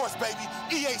Georgia Force, baby.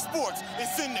 EA Sports.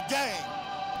 It's in the game.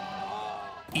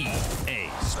 EA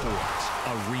Sports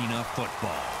Arena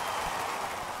Football.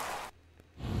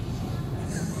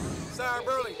 Sorry,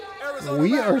 Burley. Arizona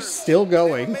We are Mariners. still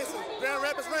going. Mason, Grand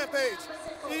Rapids Rampage.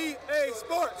 EA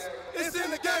Sports. It's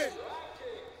in the game.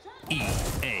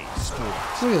 EA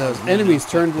Sports. Look at those enemies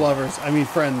turned lovers. I mean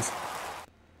friends.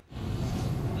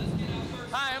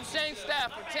 Hi, I'm Shane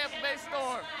Staff from Tampa Bay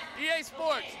Storm. EA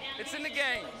Sports, it's in the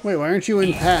game. Wait, why aren't you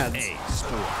in pads? EA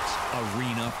Sports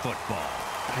Arena Football.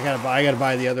 I gotta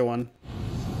buy the other one.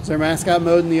 Is there mascot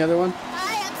mode in the other one?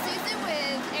 Hi, I'm Susan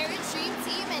with Aaron's Dream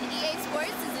Team, and EA Sports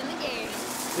is in the game.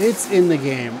 It's in the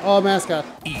game. Oh, mascot.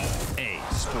 EA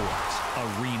Sports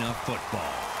Arena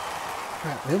Football.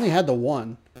 Crap, they only had the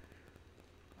one.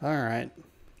 Alright.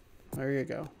 There you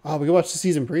go. Oh, we can watch the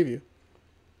season preview.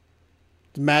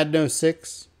 Madden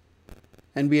 06.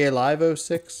 NBA Live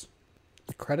 06.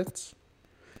 The credits.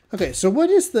 Okay, so what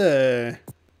is the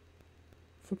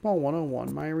Football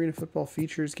 101? My Arena Football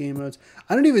features, game modes.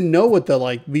 I don't even know what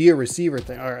the be a receiver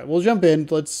thing. Alright, we'll jump in.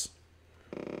 Let's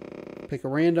pick a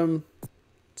random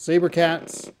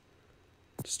Sabercats.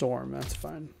 Storm, that's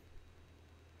fine.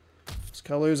 Those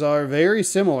colors are very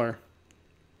similar.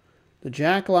 The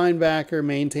Jack linebacker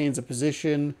maintains a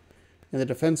position in the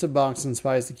defensive box and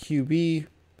spies the QB.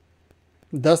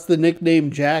 Thus the nickname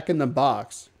Jack in the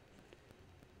Box.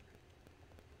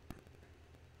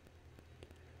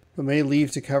 But may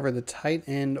leave to cover the tight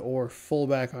end or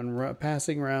fullback on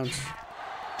passing routes.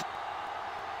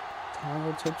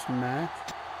 Toggle tips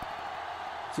Mac.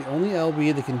 It's the only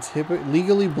LB that can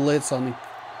legally blitz the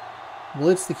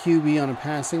QB on a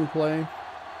passing play.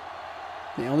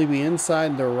 They only be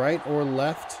inside the right or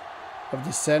left of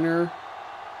the center,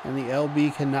 and the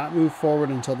LB cannot move forward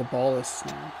until the ball is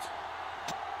snapped.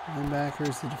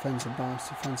 Linebackers, the defensive box,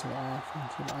 defensive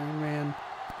offensive Iron Man.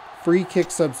 Free kick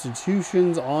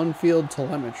substitutions, on-field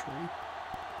telemetry.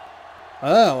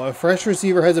 Oh, a fresh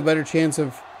receiver has a better chance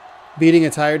of beating a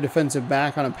tired defensive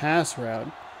back on a pass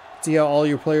route. See how all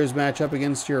your players match up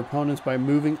against your opponents by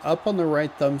moving up on the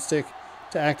right thumbstick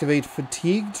to activate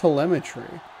fatigue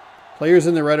telemetry. Players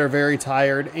in the red are very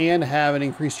tired and have an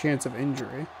increased chance of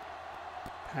injury.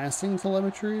 Passing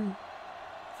telemetry. You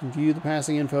can view the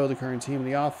passing info of the current team of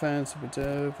the offense. But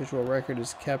visual record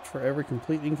is kept for every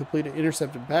complete, incomplete,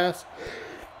 intercepted pass.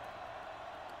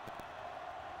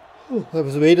 That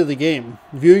was the bait of the game.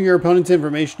 Viewing your opponent's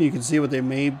information, you can see what they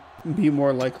may be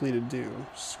more likely to do.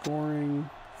 Scoring,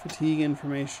 fatigue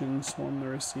information, swarm the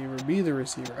receiver, be the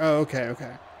receiver. Oh, okay,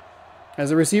 okay. As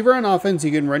a receiver on offense,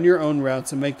 you can run your own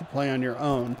routes and make the play on your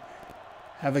own.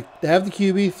 Have the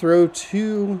QB throw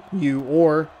to you,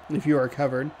 or, if you are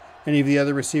covered, any of the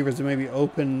other receivers that may be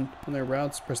open on their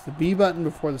routes, press the B button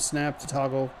before the snap to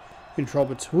toggle control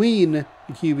between the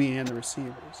QB and the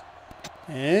receivers.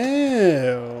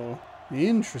 Oh,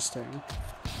 interesting.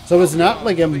 So it's not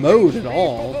like a mode at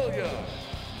all.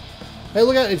 Hey,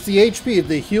 look at it. It's the HP,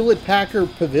 the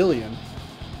Hewlett-Packard Pavilion.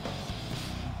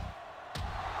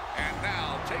 And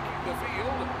now taking the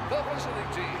field, the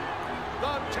visiting team,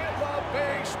 the Tampa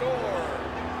Bay Storm.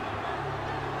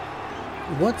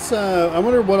 What's, I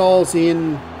wonder what all is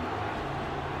in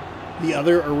the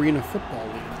other Arena Football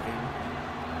League game.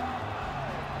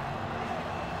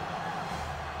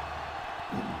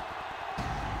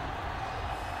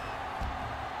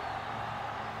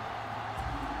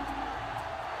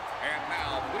 And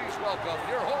now, please welcome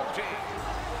your home team,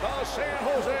 the San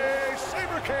Jose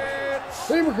SaberCats.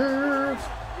 SaberCats!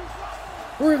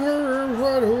 With arms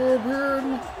wide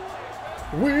open,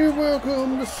 we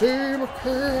welcome the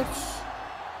SaberCats.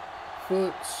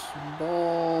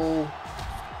 Football.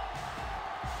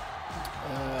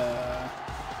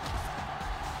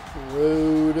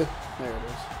 Road. There it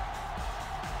is.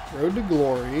 Road to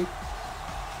Glory.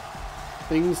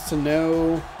 Things to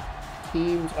know.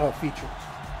 Teams. Oh, features.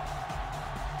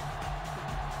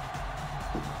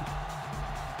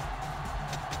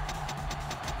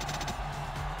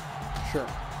 Sure.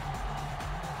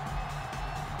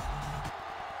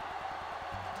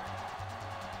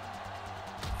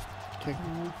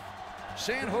 Kickoff.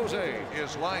 San Jose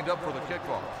is lined up for the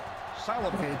kickoff.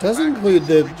 Okay, it does include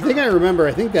the thing I remember.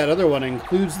 I think that other one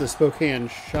includes the Spokane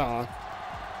Shock.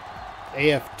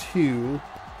 AF2.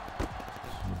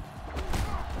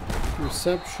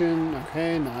 Reception.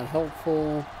 Okay, not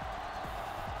helpful.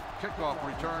 Kickoff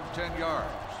return 10 yards.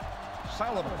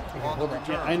 Salomon on the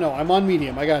return. Yeah, I know. I'm on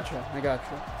medium. I got you. I got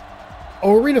you.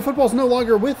 Oh, Arena Football's no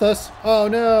longer with us. Oh,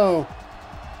 no.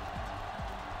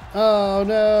 Oh,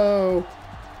 no.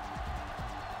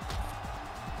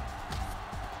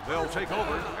 They'll take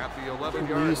over at the 11-yard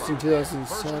line. Released in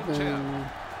 2007.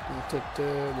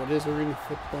 What is Arena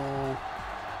Football?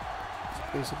 It's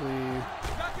basically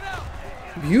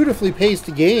beautifully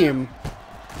paced game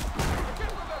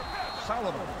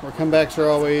where comebacks are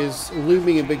always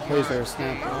looming and big plays that are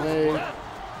snapped away.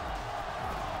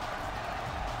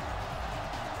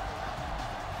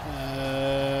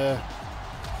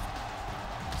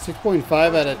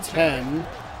 6.5 out of 10.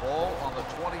 Ball on the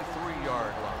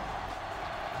 23-yard line.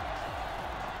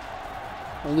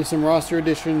 Only some roster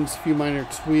additions, few minor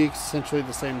tweaks, essentially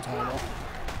the same title.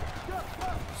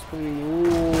 Explaining the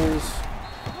rules.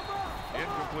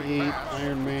 8,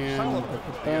 Iron Man.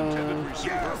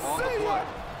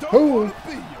 Oh!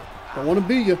 Don't want to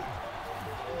be you.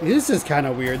 This is kind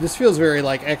of weird. This feels very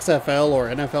like XFL or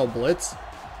NFL Blitz.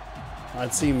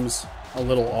 That seems a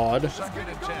little odd. 2nd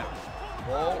and 10.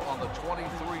 Ball on the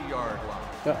 23-yard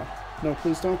line. No,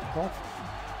 please don't. Off.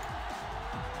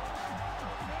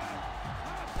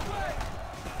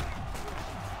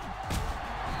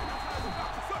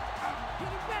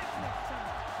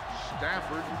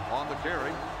 Stafford on the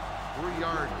carry.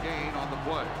 3-yard gain on the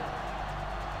play.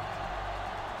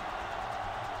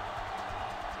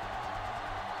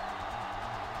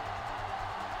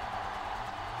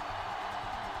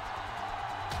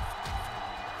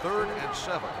 Third and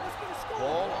 7.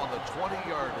 Ball on the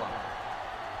 20-yard line.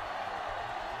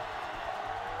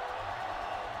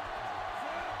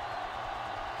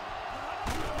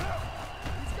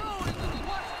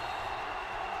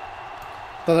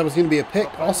 Thought that was going to be a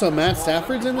pick. Also, Matt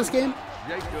Stafford's in this game.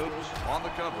 Jacobs on the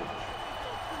coverage.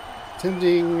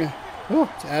 Attempting to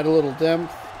add a little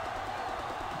depth.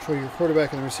 Control your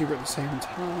quarterback and the receiver at the same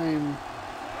time.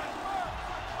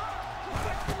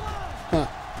 Huh.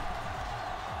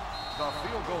 The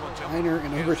field goal attempt. Minor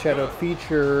and overshadow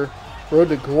feature. Road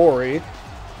to Glory.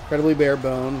 Incredibly bare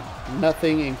bone.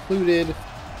 Nothing included.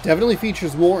 Definitely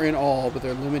features more in all, but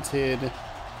they're limited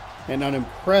and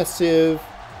unimpressive.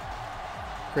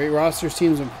 Great rosters,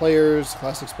 teams, and players.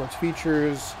 Classic sports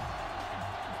features.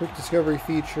 Quick discovery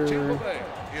feature.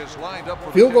 Is lined up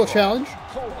for field goal challenge.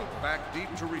 Coleman back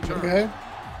deep to return. Okay.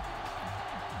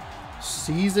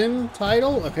 Season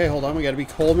title. Okay, hold on. We got to be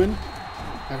Coleman.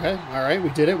 Okay. All right. We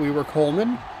did it. We were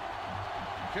Coleman.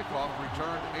 Kickoff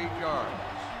returned 8 yards.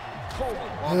 Coleman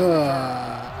on the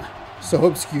return. So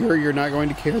obscure, you're not going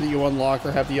to care that you unlock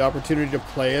or have the opportunity to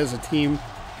play as a team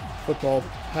Football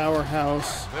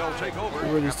powerhouse. They'll take over.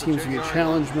 Where these after teams 10 will get yards.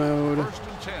 challenge mode. 1st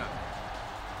and 10.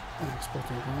 Export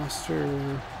their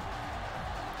roster.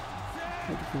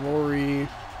 Glory.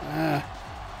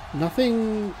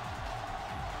 Nothing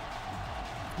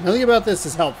about this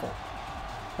is helpful.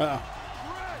 Uh-oh.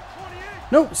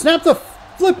 No, snap the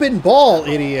flippin' ball,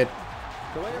 idiot.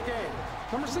 Delay of game.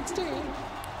 Number 16.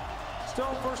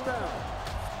 Still first down.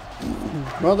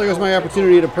 Well, there goes my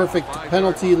opportunity at a perfect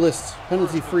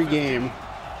penalty-free game.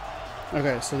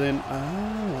 Okay, so then,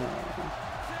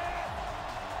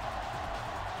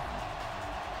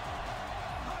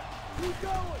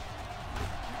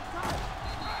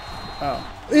 oh,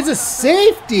 it's a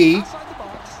safety. Outside the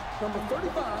box. Number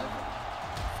 35.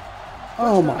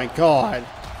 Oh my God.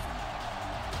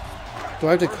 Do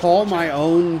I have to call my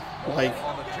own, like,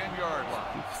 On the 10-yard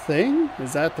line. thing?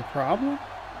 Is that the problem?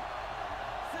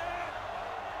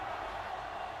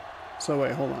 So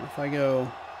wait, hold on. If I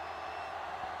go...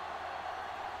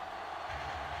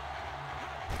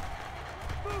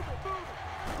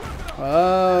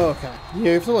 Oh, okay. Yeah,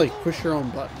 you have to, like, push your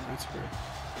own button. That's weird.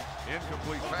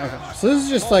 Incomplete Okay, pass. so this is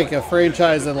just like a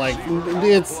franchise that, like,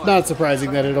 it's not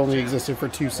surprising that it only existed for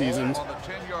 2 seasons. On the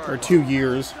 10-yard Or 2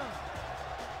 years.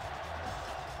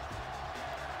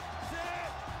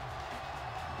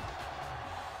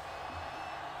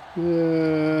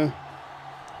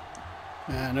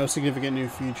 No significant new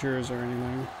features or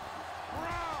anything.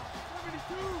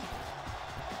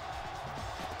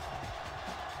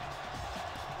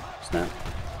 Snap.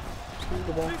 Snap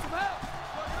the ball.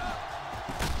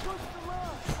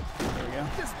 There we go.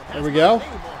 There we go.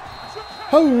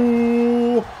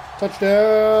 Ho!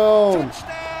 Touchdown!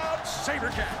 Touchdown,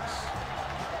 Sabercats.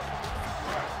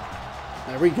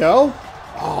 There we go.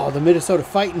 Oh, the Minnesota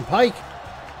Fighting Pike.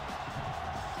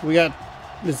 We got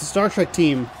it's the Star Trek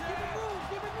team.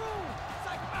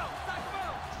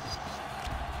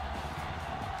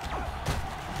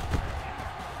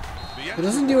 It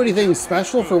doesn't do anything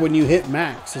special for when you hit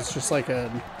max. It's just like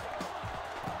a...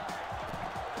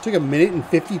 It took 1 minute and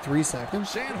 53 seconds.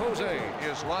 San Jose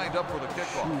is lined up for the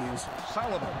kickoff. Jeez.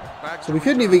 Solomon back So we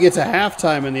couldn't even get to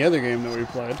halftime in the other game that we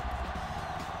played.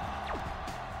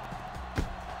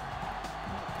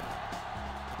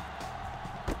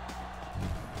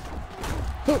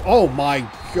 Oh my...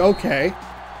 Okay.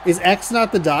 Is X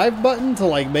not the dive button to,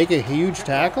 like, make a huge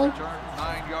tackle?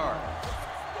 9 yards.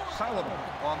 Solomon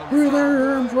on the With return.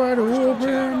 their arms wide First and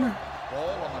 10. open. Ball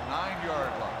on the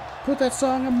 9-yard line. Put that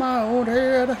song in my own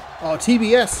head. Oh,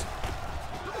 TBS.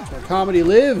 That's where comedy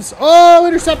lives. Oh,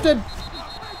 intercepted.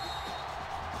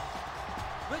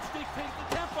 Let's dictate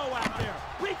the tempo out there.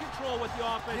 We control what the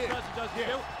offense does and doesn't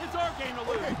do. It's our game to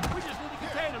lose. We just need to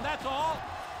contain them, that's all.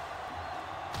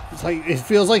 It's like, it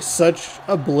feels like such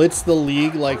a blitz the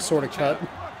league, like, sort of cut.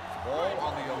 Ball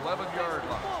on the 11-yard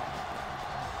line.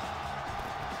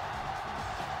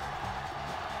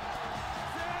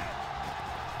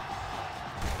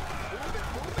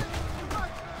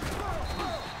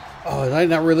 Oh, did I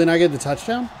not really not get the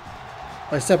touchdown?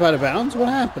 Did I step out of bounds? What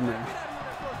happened there?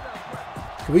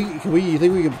 Can we, you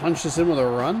think we can punch this in with a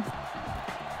run?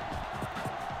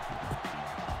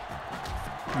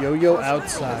 Yo-yo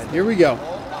outside. Here we go.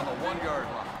 Ball on the 1-yard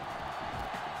line.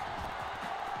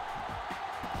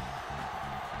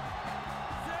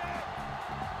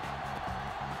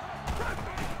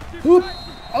 Whoop.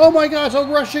 Oh my gosh, a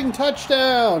rushing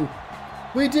touchdown.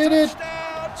 We did it.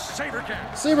 Touchdown,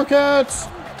 Sabercats. Sabercats.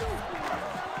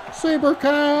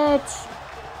 Sabercats.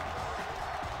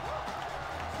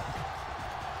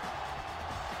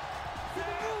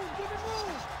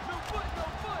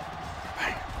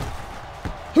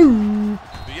 Hoo.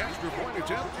 The extra point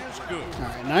attempt is good. All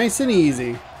right, nice and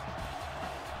easy.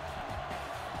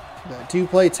 That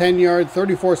 2-play, 10-yard,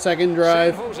 34-second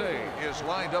drive. San Jose is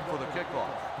lined up for the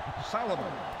kickoff.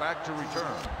 Solomon back to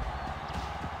return.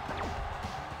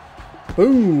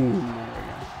 Boom.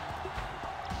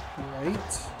 There we go.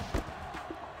 Right.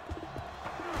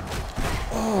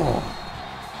 Oh.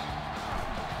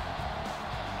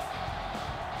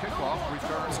 Kickoff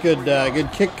return. It's good,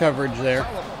 good kick coverage there.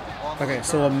 Solomon on the Okay,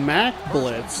 so a return. Mac First and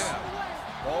blitz 10.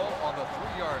 Ball on the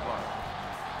 3-yard line.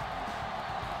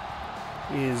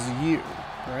 is you,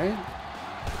 right?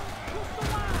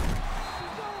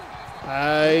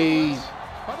 By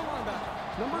the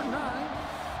linebacker, number 9.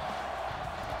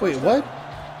 Wait, what?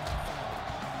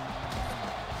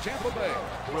 Tampa Bay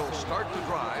will start the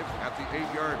drive at the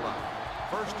 8-yard line.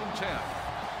 First and 10.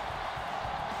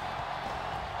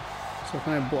 So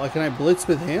can I blitz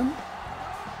with him?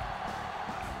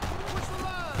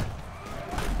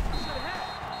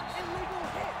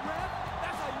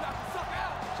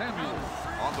 Samuel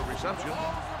on the reception.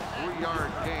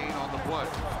 3-yard gain on the play.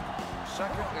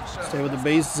 Second and 7. Stay with the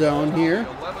base zone here.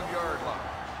 11-yard line.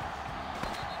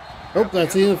 Oh,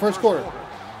 that's the end of the first quarter. All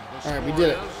right, we did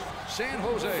it. San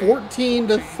Jose 14-3.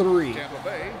 Tampa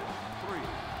Bay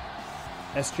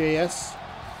 3. SJS.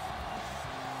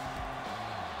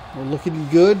 We're looking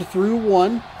good through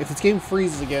one. If this game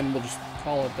freezes again, we'll just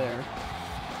call it there.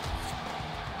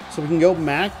 So we can go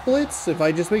Mac Blitz if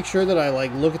I just make sure that I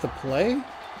like look at the play.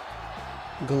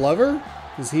 Glover,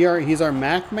 he's our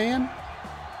Mac man.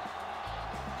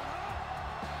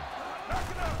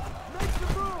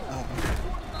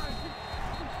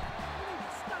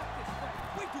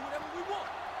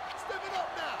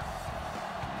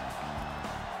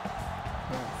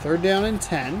 Third down and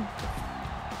 10.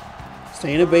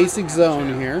 Stay in a basic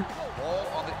zone here. Ball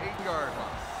on the 8-yard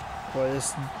line. Boy,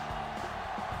 this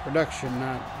production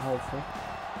not helpful.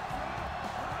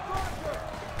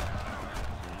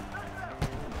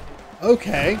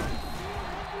 Okay.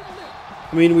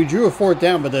 I mean, we drew a fourth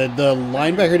down, but the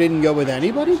linebacker didn't go with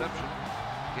anybody? Gain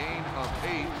of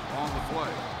 8 on the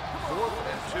play. 4th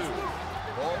and 2.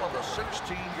 Ball on the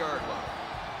 16-yard line.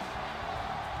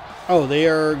 Oh, they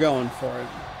are going for it.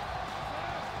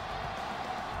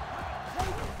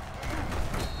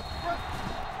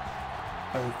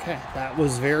 Okay, that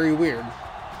was very weird.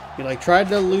 He like tried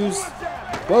to lose.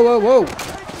 Whoa, whoa, whoa.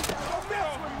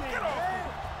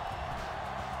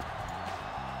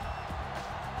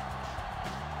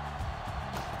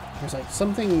 There's like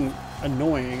something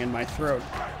annoying in my throat.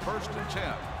 1st and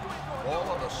 10. Ball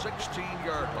on the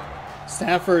 16-yard line.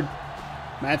 Stafford.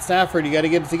 Matt Stafford, you got to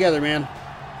get it together, man.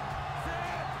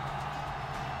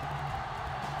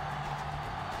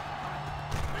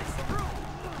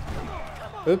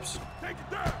 Oops.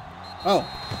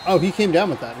 Oh, he came down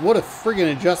with that. What a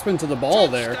friggin' adjustment to the ball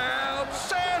there. Touchdown,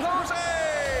 San Jose!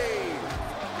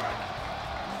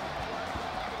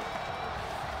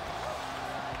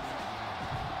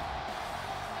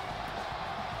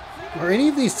 Are any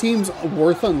of these teams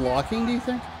worth unlocking, do you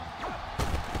think?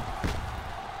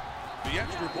 The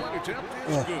extra point attempt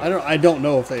is good. I don't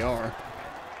know if they are.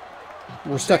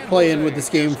 We're stuck playing with this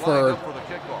game for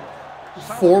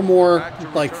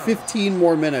 15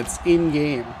 more minutes in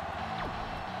game.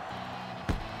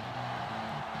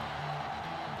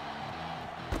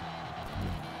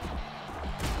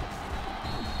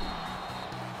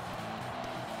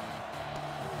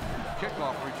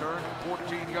 Kickoff return,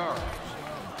 14 yards.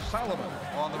 Solomon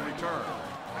on the return.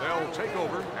 They'll take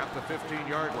over at the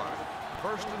 15-yard line.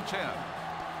 1st and 10.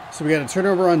 So we got a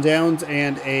turnover on downs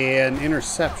and an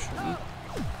interception.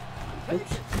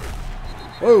 Oops.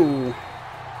 Whoa.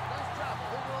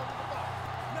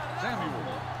 Samuel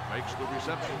makes the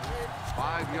reception.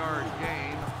 5-yard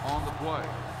gain on the play.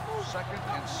 2nd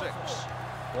and 6.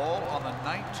 Ball on the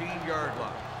 19-yard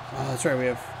line. Oh, that's right. We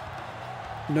have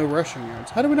no rushing yards.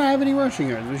 How do we not have any rushing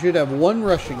yards? We should have 1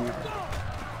 rushing yard.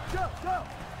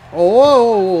 Oh,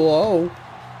 whoa, whoa.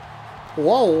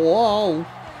 Whoa, whoa.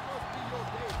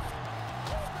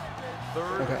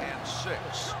 3rd Okay. and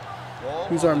 6. Ball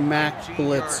Who's on our the Mac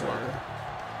 19-yard Blitzer? line.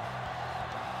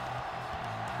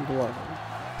 Glover.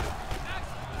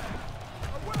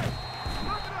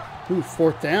 Ooh,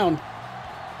 4th down.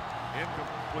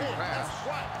 Incomplete pass.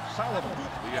 Solomon,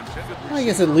 the intended I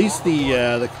guess at least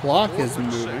receiver the clock is 4th and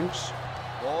moving. 6.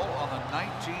 Ball on the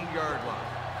 19-yard line.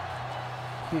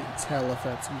 Can't tell if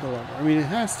that's Glover. I mean, it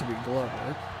has to be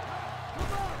Glover.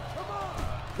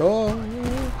 Go.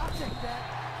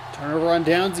 Turnover on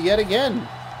downs yet again.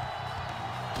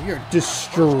 We are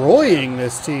destroying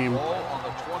this team. Ball on the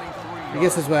 23-yard. I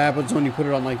guess that's what happens when you put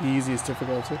it on like the easiest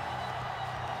difficulty.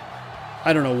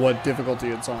 I don't know what difficulty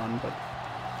it's on, but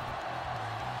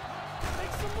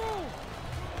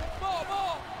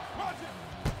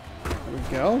there we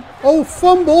go. Oh,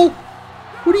 fumble!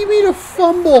 What do you mean a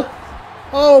fumble?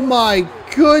 Oh my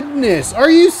goodness! Are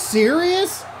you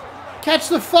serious? Catch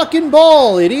the fucking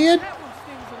ball, idiot!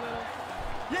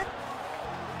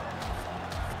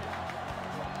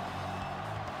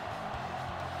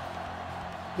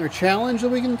 There a challenge that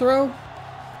we can throw?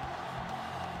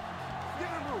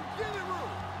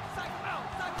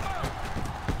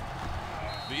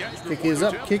 Kick is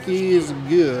up, kicky is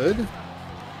good.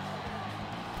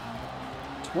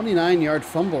 29-yard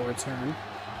fumble return.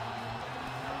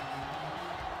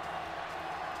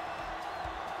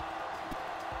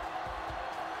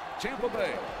 Tampa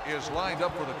Bay is lined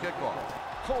up for the kickoff.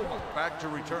 Coleman back to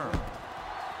return.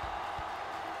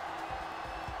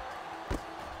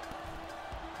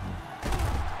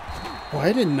 Well,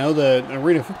 I didn't know the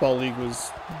Arena Football League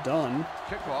was done.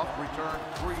 Kickoff return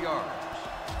 3 yards.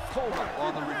 Coleman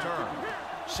on the return.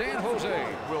 San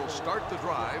Jose will start the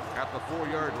drive at the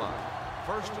 4-yard line.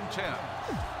 1st and 10.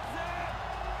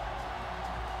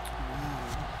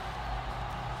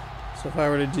 So if I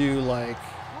were to do like...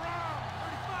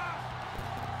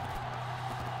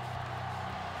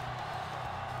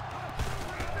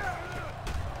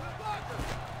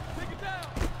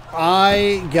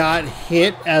 I got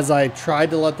hit as I tried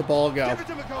to let the ball go.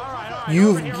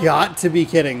 You've got to be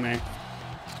kidding me.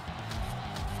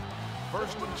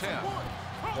 1st and 10.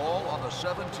 Ball on the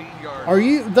 17-yard line. Are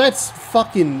you? That's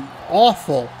fucking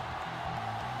awful.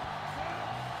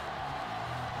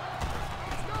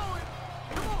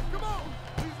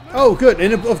 Oh, good.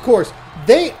 And of course,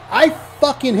 I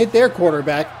fucking hit their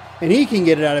quarterback, and he can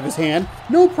get it out of his hand.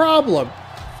 No problem.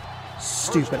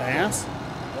 Stupid ass.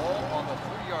 Ball on the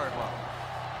 3-yard line.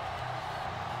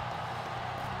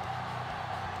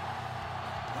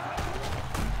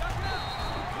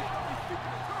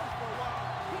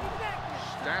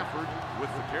 Stafford with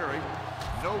the carry.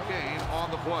 No gain on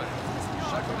the play.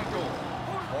 2nd and goal.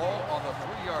 Ball on the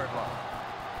 3-yard line.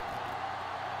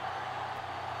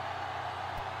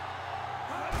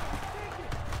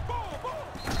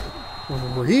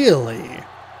 Really?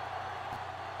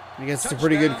 I guess it's a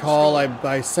pretty good call.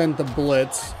 I sent the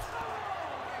blitz.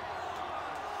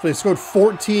 So they scored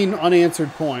 14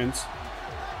 unanswered points.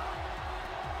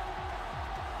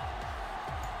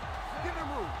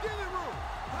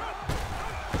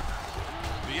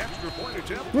 The extra point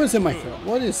attempt. What is in my throat?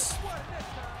 What is...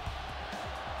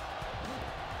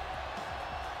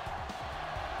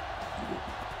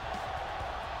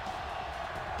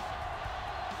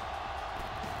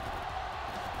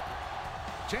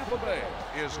 Tampa Bay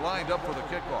is lined up for the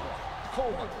kickoff.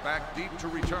 Coleman back deep to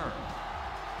return.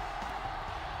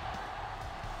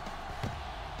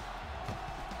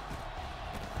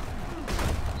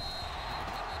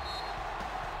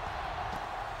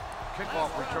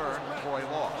 Kickoff return for a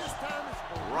loss.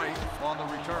 Right on the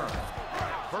return.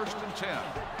 1st and 10.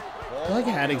 I feel like I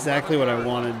had exactly what I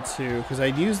wanted to, because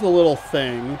I'd use the little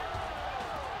thing.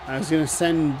 I was going to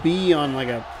send B on like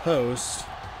a post.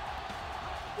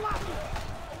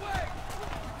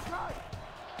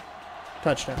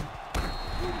 Touchdown.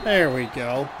 There we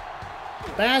go.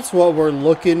 That's what we're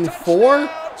looking for.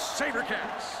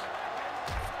 SaberCats.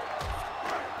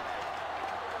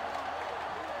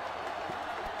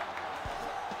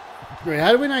 Wait,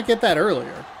 how did we not get that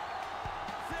earlier?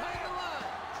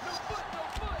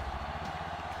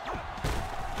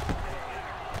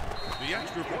 The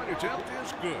extra point attempt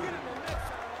is good.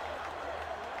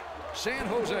 San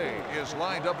Jose is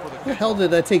lined up for the kickoff. How the hell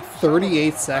did that take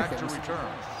 38 seconds? Back to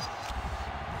return.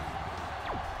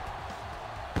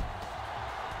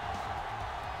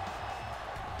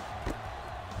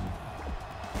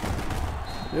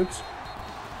 Oops.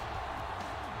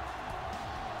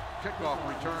 Kickoff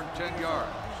return 10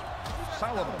 yards.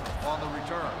 Solomon on the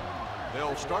return.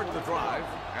 They'll start the drive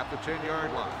at the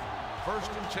 10-yard line.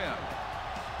 1st and 10.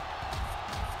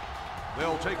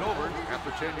 They'll take over at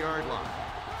the 10-yard line.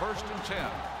 1st and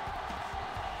 10.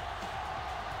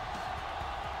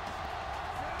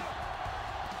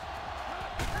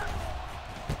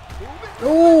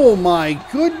 Oh my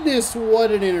goodness,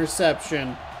 what an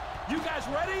interception. You guys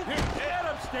ready? Let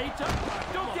him stay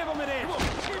tough. Don't give him an inch.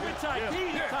 Keep it tight.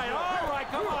 Keep it tight. All right,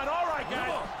 come on. All right,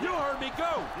 guys. You heard me.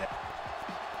 Go.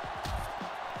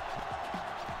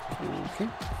 Okay.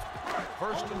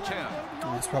 1st and 10.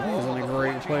 This probably isn't a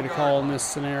great play to call in this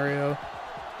scenario.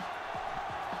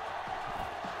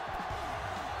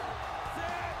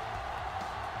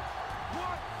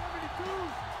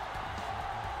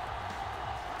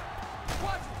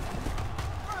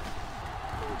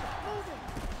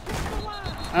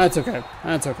 That's okay.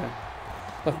 That's okay.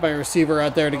 Left my receiver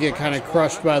out there to get kind of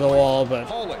crushed by the wall,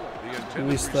 but at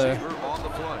least the... on the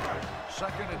play.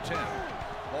 2nd and 10.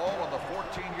 Ball on the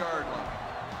 14-yard line.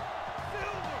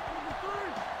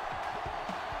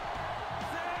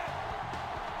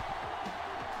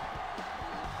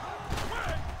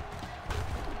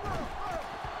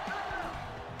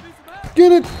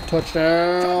 Get it!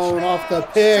 Touchdown off the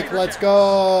pick. Let's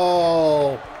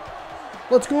go.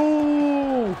 Let's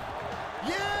go.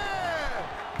 Yeah,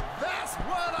 that's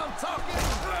what I'm talking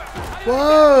about.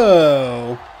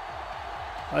 Whoa.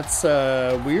 That's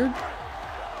weird.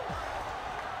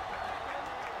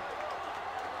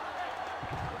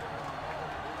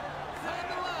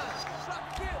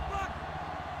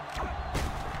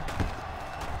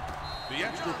 The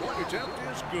extra point attempt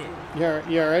is good.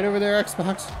 You all right over there,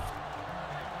 Xbox?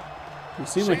 You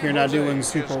seem like you're not doing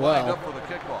super well. Up for the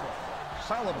kickoff.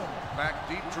 Solomon back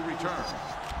deep to return.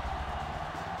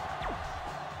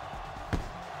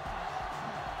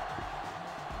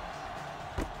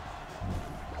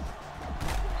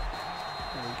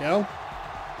 Go.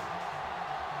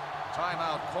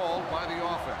 Timeout called by the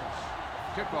offense.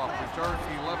 Kickoff return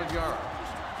 11 yards.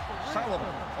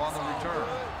 Solomon on the return.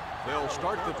 They'll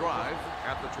start the drive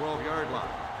at the 12-yard line.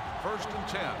 1st and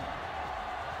 10.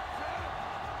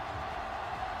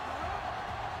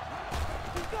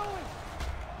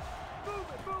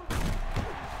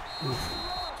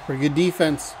 Pretty good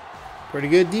defense. Pretty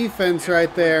good defense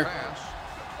right there. Pass.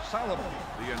 Solomon,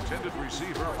 the intended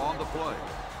receiver on the play.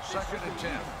 2nd and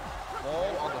 10.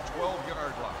 Ball on the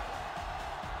 12-yard line.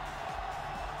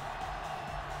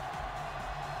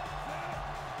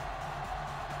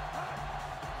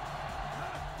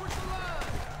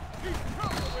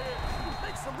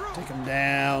 Take him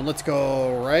down. Let's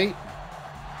go, right?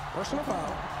 Personal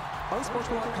foul.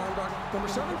 Unsportsmanlike conduct. Number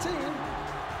 17.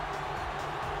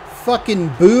 Fucking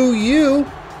boo you,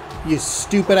 you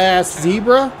stupid ass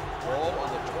zebra. Ball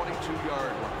on the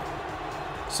 22-yard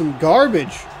line. Some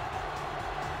garbage.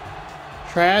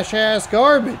 Trash ass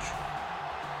garbage.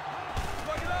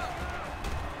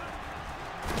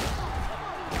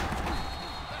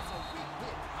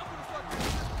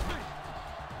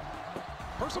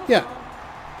 Yeah.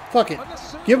 Fuck it.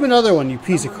 Give him another one, you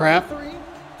piece of crap.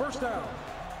 1st down.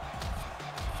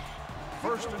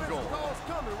 1st and goal.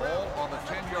 Ball on the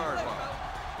 10-yard line.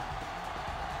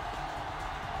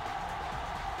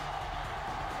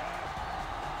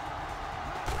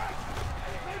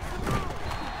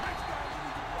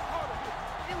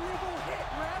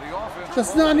 The offense.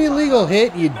 That's not an illegal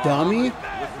hit, you dummy. With the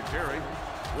carry,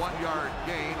 1-yard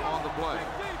gain on the play.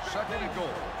 2nd and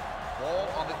goal. Ball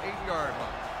on the 8-yard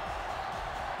line.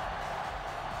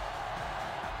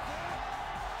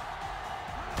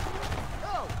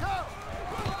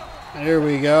 There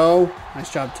we go.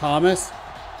 Nice job, Thomas. The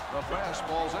pass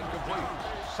ball's incomplete.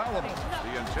 Solomon,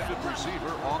 the intended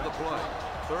receiver on the play.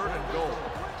 3rd and goal.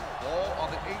 Ball on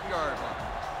the 8-yard line.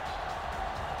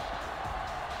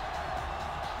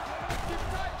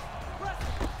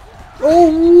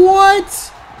 Oh,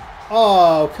 what?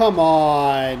 Oh, come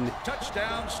on.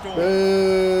 Touchdown, Storm.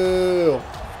 Boo.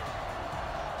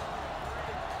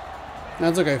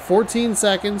 That's okay. 14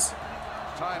 seconds.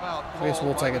 Timeout. I guess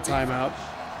we'll take a timeout.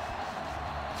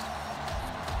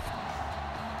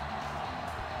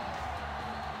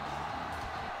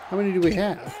 How many do we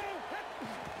have?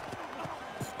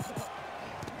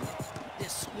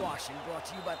 This squashing brought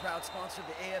to you by proud sponsor of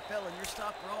the AFL and your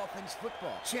stop for all things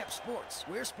football. Champ Sports,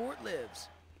 where sport lives.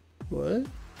 What?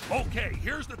 Okay,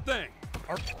 here's the thing.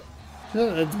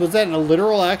 Was that a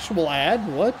literal actual ad?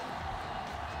 What?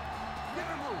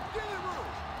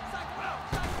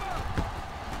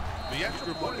 The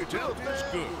extra point attempt is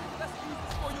good.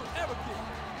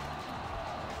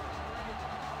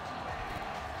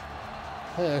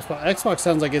 Hey, Xbox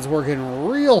sounds like it's working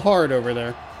real hard over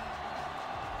there.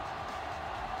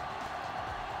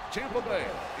 Tampa Bay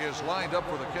is lined up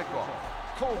for the kickoff.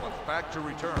 Coleman back to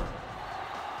return.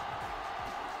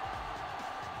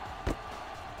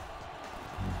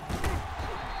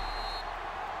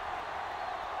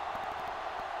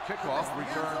 Kickoff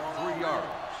return 3 yards.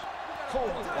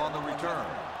 Coleman on the return.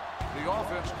 The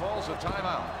offense calls a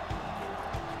timeout.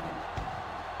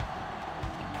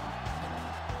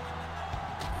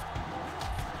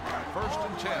 First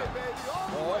and 10.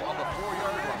 Ball on the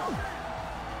 4-yard line.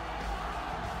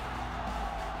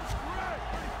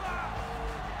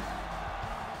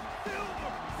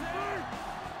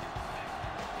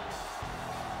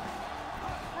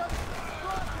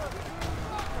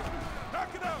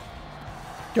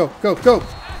 Go, go, go.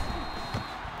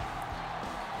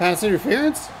 Pass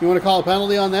interference? You want to call a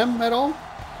penalty on them at all?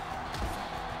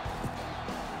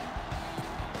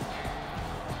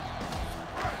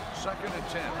 Second and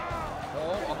 10.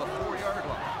 Ball on the 4-yard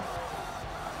line.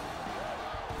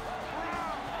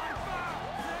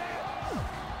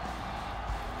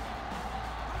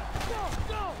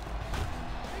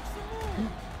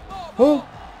 Oh!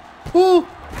 Oh!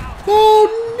 Oh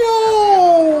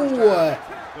no!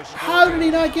 How did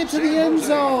he not get to the end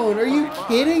zone? Are you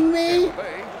kidding me?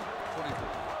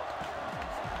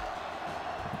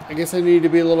 I guess I need to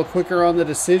be a little quicker on the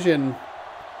decision.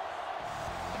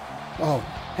 Oh,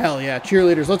 hell yeah.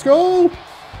 Cheerleaders, let's go!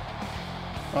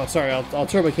 Oh, sorry. I'll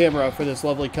turn my camera off for this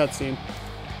lovely cutscene.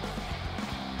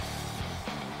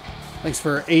 Thanks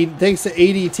to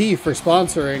ADT for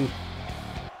sponsoring.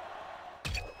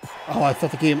 Oh, I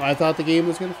thought the game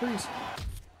was gonna freeze.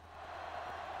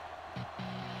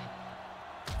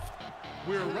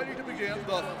 We're ready to begin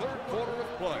the third quarter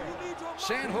of play.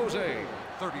 San Jose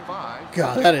 35.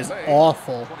 God, that is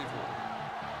awful. 24.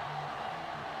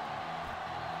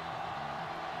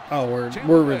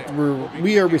 Oh,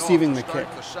 we are receiving the kick.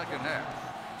 The second half.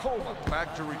 Coleman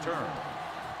back to return.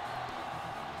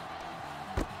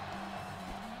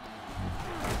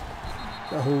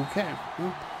 Okay.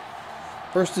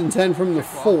 First and 10 from the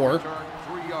 4. Return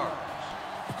 3 yards.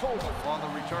 Coleman on the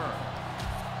return.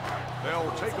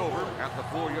 They'll take over at the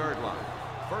 4-yard line.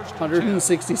 First and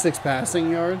 166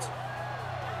 passing yards.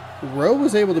 Rowe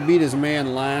was able to beat his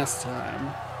man last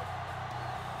time.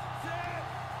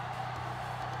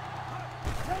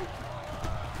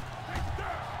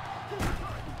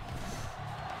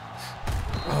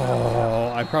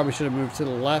 Oh, I probably should have moved to the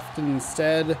left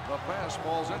instead. The pass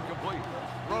falls incomplete.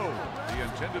 Rowe, the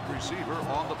intended receiver,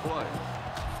 on the play.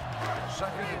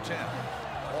 Second and 10.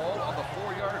 Ball on the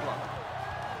 4-yard line.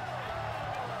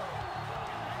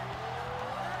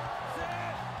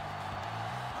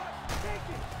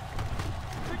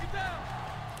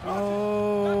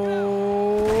 Oh,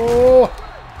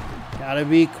 gotta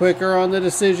be quicker on the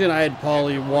decision. I had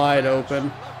Paulie wide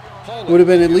open. Would have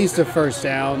been at least a first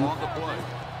down. On the play.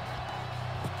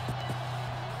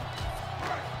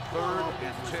 Third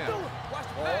and 10.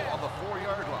 Ball on the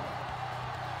 4-yard line.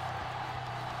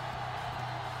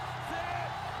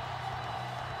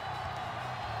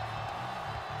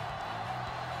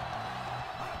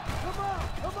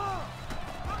 Come on!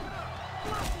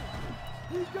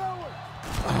 He's going!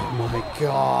 Oh my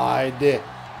God.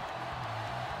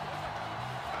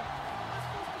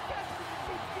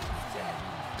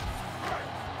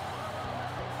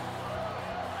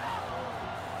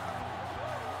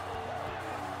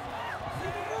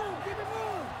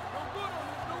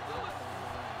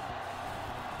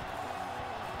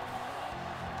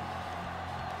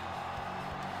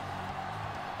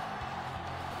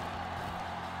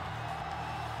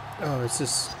 Oh, it's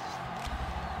just...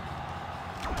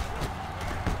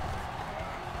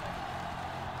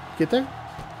 Get there?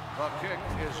 The kick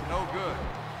is no good.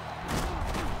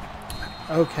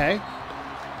 Okay.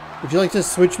 Would you like to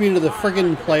switch me to the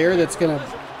friggin' player that's gonna...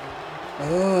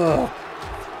 Ugh.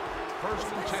 First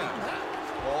and 10.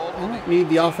 Ball I on don't the need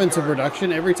the offensive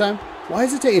reduction every time. Why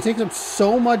does it take... It takes up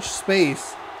so much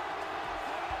space.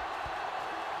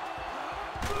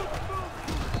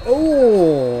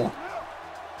 Oh!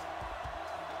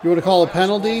 You want to call a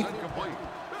penalty? incomplete.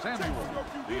 Samuel,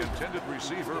 the intended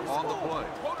receiver, on the play.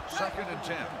 Second and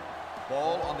 10.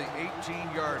 Ball on the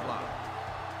 18-yard line.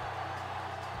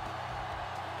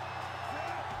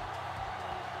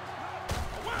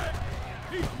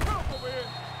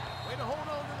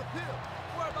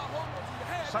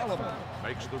 Solomon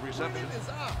makes the reception.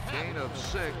 Gain of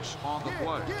 6 on the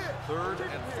play. Third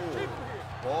and 4.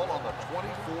 Ball on the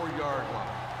 24-yard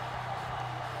line.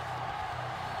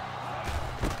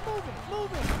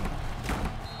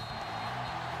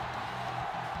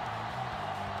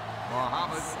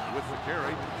 Muhammad with the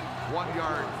carry.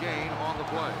 1-yard gain on the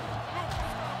play.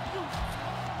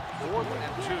 Fourth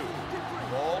and 2.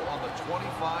 Ball on the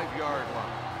 25-yard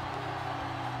line.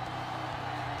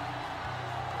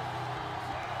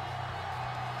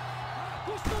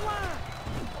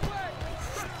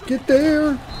 Get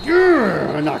there!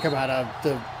 Yeah! Knock him out of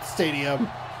the stadium.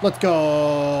 Let's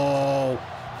go!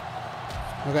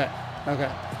 Okay,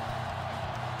 okay.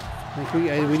 I think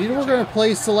we need to work on a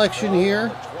play selection here.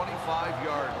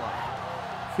 25-yard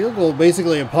line. Field goal,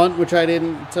 basically a punt, which I did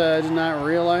not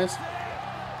realize.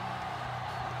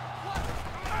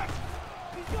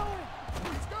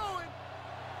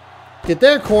 Get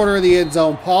there, corner of the end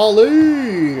zone,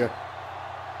 Paulie.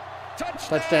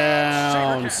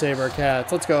 Touchdown,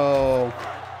 Sabercats. Let's go.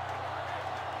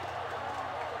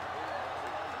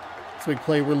 That's a big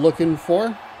play we're looking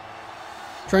for.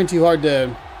 Trying too hard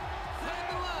to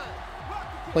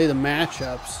play the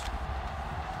matchups.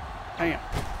 Hang on.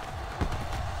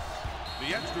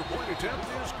 The extra point attempt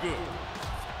is good.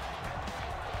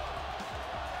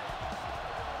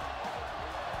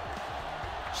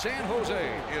 San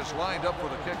Jose is lined up for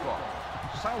the kickoff.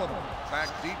 Solomon back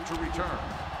deep to return.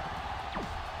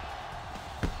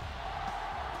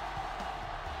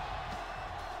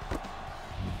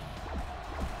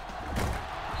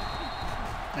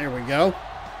 There we go.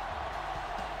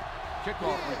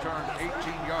 Kickoff return 18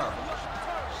 yards.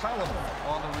 Solomon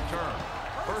on the return.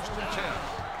 First and 10.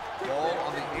 Ball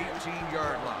on the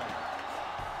 18-yard line.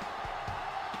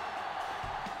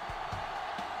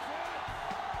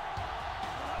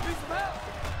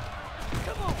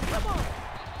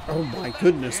 Oh my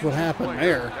goodness, what happened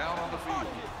there? Down on the field.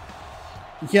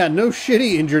 Yeah, no shit,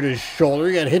 he injured his shoulder.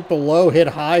 He got hit below, hit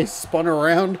high, spun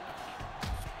around.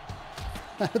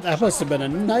 That must have been a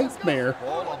nightmare.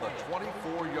 Ball on the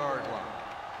 24-yard line.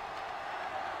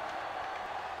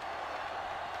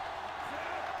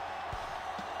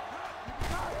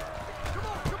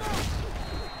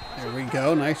 There There we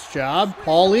go. Nice job.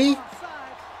 Paulie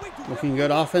looking good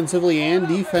offensively and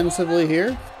defensively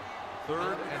here.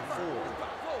 3rd and 4.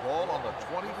 Ball on the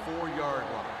 24-yard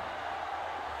line.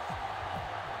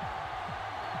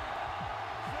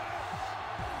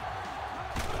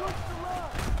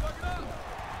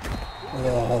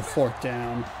 Oh, 4th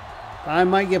down. I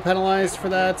might get penalized for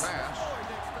that.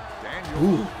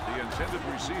 Daniel, the intended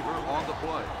receiver on the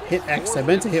play. Hit X. I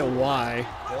meant to hit Y.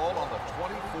 Ball on the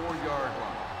 24-yard line.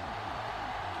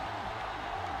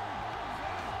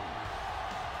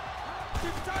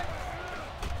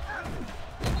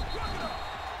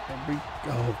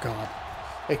 Oh, God.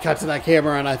 It cut to that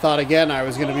camera, and I thought again I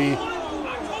was going to be...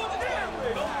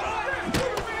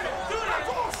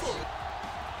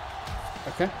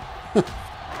 Okay.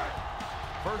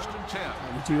 1st and 10.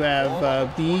 We do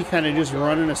have B kind of just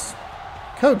running us.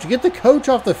 Coach, get the coach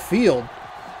off the field.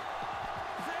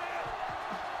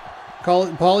 Call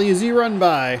it Paulie as he run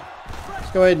by. Let's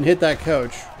go ahead and hit that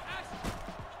coach.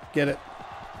 Get it.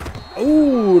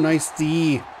 Oh, nice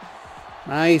D.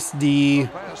 Nice D.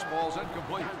 Pass ball's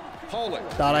incomplete. Paulie.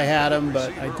 Thought I had him,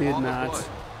 but I did not.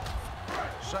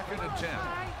 2nd and 10.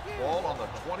 Ball on the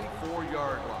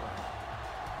 24-yard line.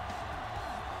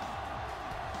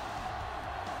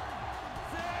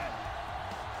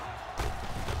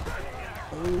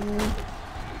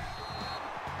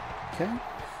 Okay.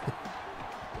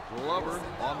 Glover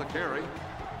on the carry.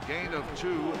 Gain of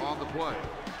 2 on the play.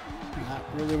 Not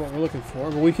really what we're looking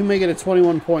for, but we can make it a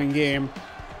 21-point game,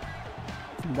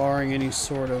 barring any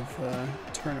sort of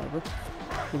turnover.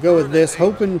 We'll go with this,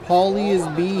 hoping Paulie is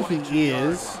B. He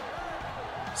is.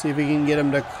 See if we can get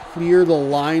him to clear the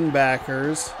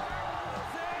linebackers.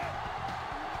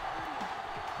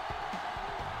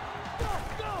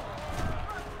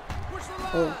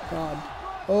 Oh, God.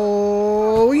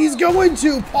 Oh, he's going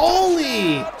to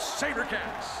Paulie!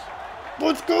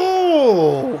 Let's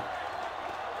go!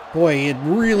 Boy, he had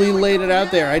really laid it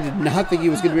out there. I did not think he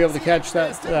was going to be able to catch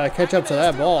that, catch up to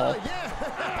that ball.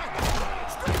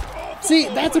 See,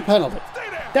 that's a penalty.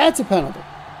 That's a penalty.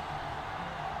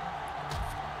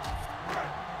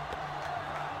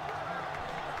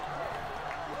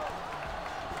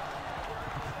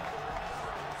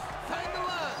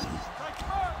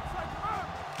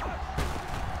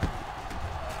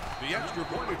 The extra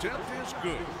point attempt is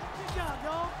good.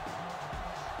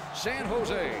 San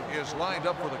Jose is lined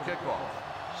up for the kickoff.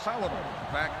 Solomon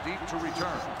back deep to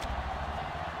return.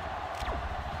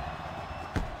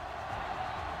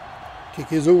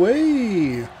 Kick is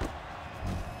away.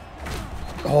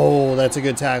 Oh, that's a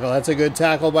good tackle. That's a good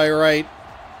tackle by Wright.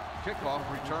 Kickoff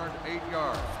returned 8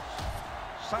 yards.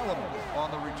 Solomon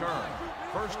on the return.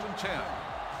 1st and 10.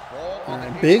 Ball on the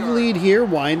 8-yard big lead here,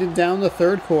 winding down the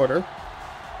 3rd quarter.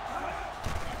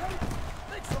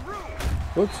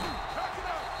 Whoops.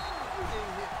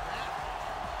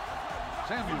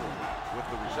 Samuel with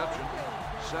the reception.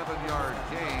 7-yard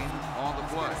gain on the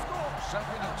play.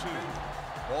 2nd and 2.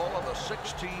 Ball on the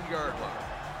 16-yard line.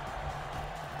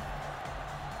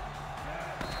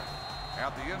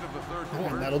 At the end of the 3rd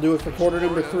quarter. And that'll do it for quarter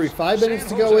number 3. 5 minutes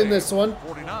to go in this one.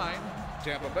 49,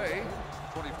 Tampa Bay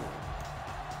 24.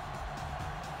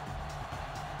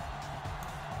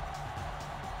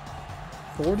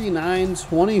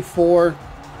 (49-24).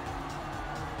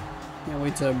 Can't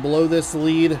wait to blow this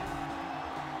lead.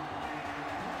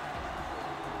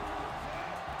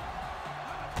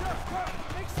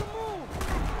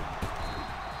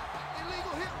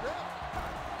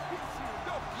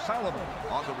 Solomon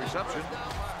on the reception.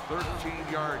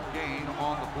 13-yard gain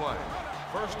on the play.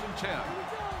 1st and 10.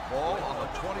 Ball on the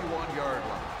 21-yard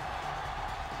line.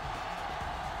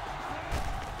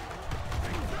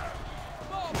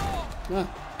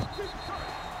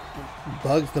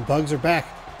 The bugs are back.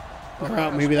 They're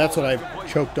out. Maybe that's what I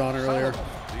choked on earlier.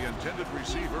 The intended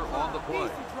receiver on the play.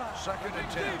 2nd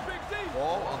and 10.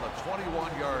 Ball on the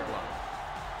 21-yard line.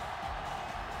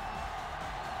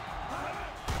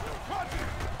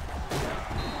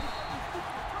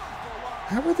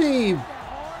 How are they?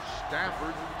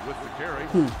 Stafford with the carry.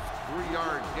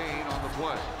 3-yard gain on the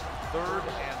play. 3rd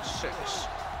and 6.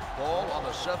 Ball on the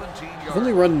 17-yard. We've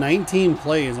only run 19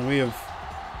 plays, and we have.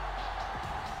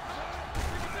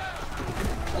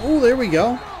 Oh, there we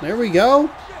go. There we go.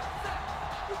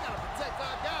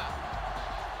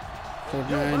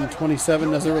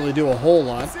 49-27 doesn't really do a whole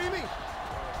lot.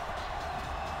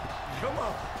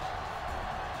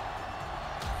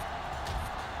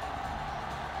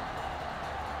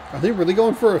 Are they really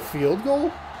going for a field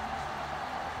goal?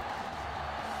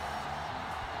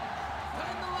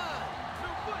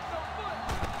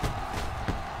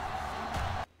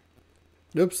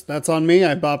 Oops, that's on me.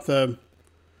 I bopped the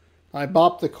I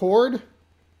bopped the cord.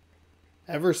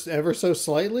 Ever so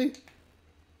slightly.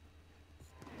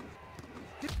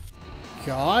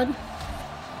 God.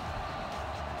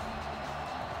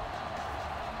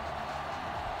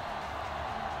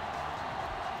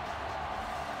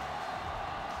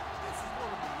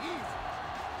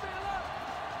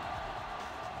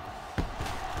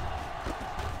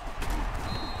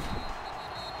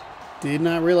 Did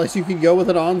not realize you could go with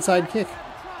an onside kick.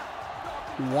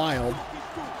 Wild.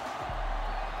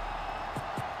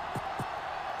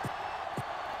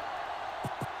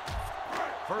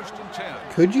 First and 10.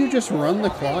 Could you just run the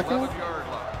clock out?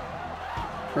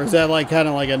 Or is that like kind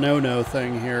of like a no-no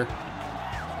thing here?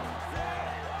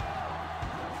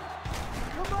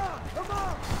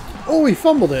 Oh, he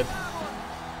fumbled it.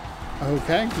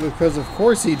 Okay, because of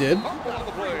course he did.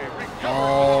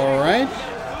 All right.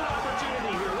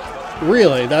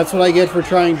 Really, that's what I get for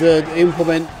trying to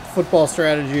implement football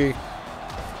strategy.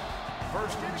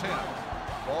 First and 10.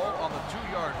 Ball on the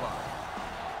 2-yard line.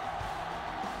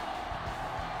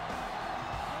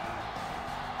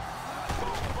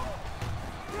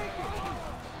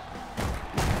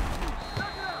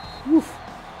 Woof.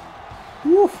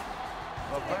 Woof.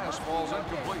 The pass falls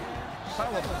incomplete.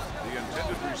 Sullivan, the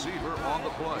intended receiver, on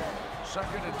the play.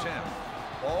 Second and 10.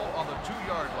 Ball on the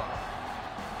 2-yard line.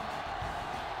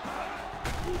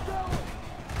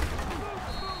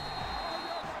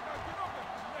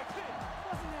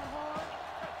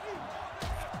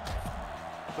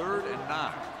 Third and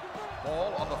 9.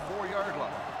 Ball on the 4-yard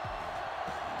line.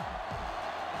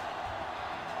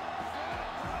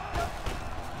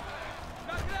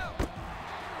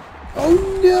 Oh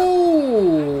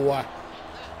no!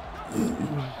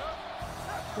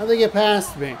 How'd they get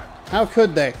past me? How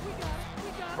could they?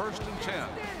 First and 10.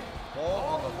 Ball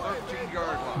on the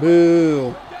 13-yard line.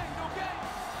 Boo.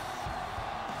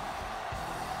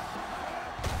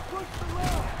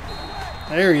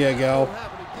 There you go.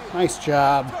 Nice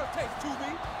job.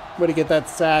 Way to get that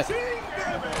sack. Second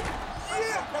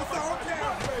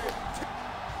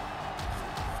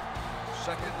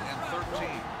and 13.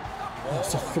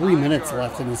 So 3 minutes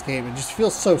left in this game. It just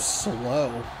feels so slow.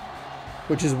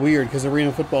 Which is weird because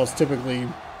arena football is typically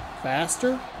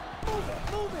faster.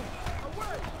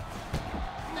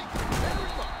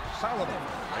 Sullivan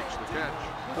makes the catch.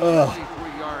 Ugh.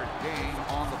 23-yard gain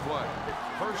on the play.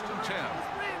 First and 10.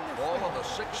 Ball on the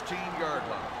 16-yard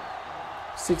line.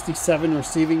 67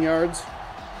 receiving yards.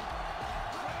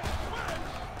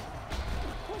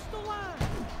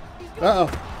 Uh-oh.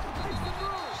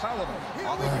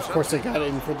 Of course they got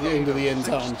it into the end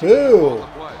zone. Boo!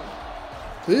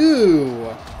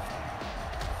 Boo!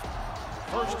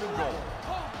 First and goal.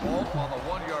 Ball on the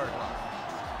 1-yard line.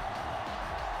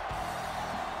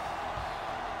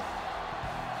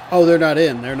 Oh, they're not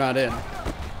in. They're not in.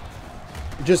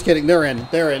 Just kidding. They're in.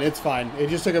 They're in. It's fine. It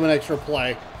just took them an extra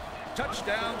play.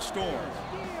 Touchdown, Storm.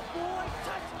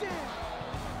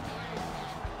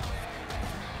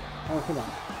 Oh, come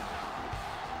on.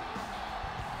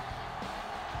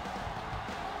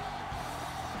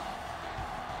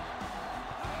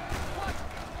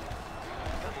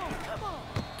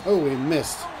 Oh, we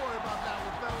missed.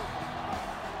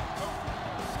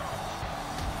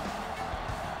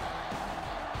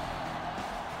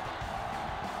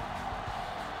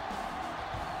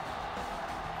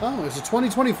 Oh, it's a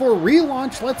 2024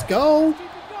 relaunch. Let's go.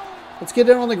 Let's get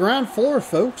it on the ground floor,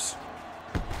 folks.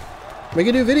 Make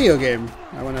a new video game.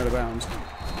 I went out of bounds.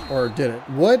 Or did it?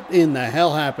 What in the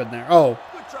hell happened there? Oh,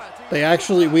 we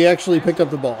actually picked up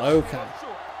the ball. Okay.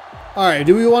 All right,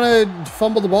 do we want to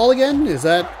fumble the ball again? Is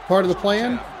that part of the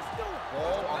plan?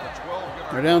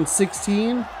 They're down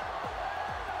 16. A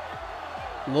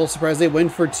little surprised they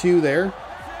went for 2 there.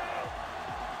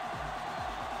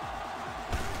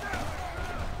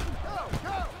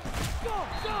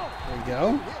 There we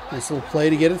go. Nice little play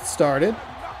to get it started.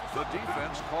 The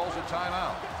defense calls a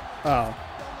timeout. Oh.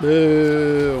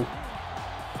 Boo.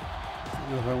 I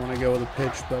don't know if I want to go with a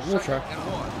pitch, but we'll try. Second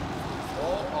and 1.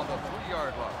 Ball on the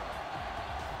 3-yard line.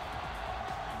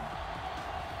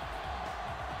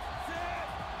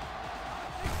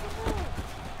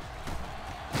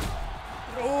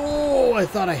 Oh, I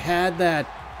thought I had that.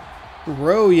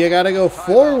 Row, you got to go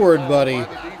forward, buddy.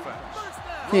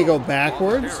 Can't go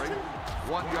backwards.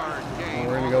 1-yard gain. Oh,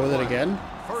 we're going to go with it again.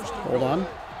 Hold on.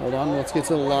 Hold on. Let's get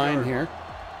to the line here.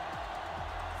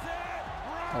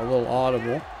 A little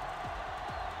audible.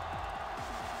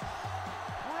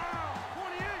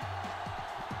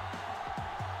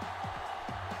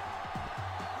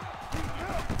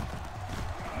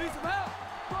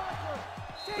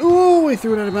 Ooh, I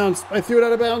threw it out of bounds. I threw it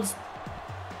out of bounds.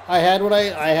 I had what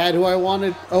I had who I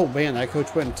wanted. Oh man, that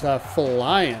coach went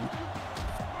flying.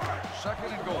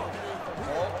 Second and goal.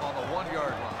 Ball on the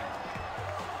 1-yard line.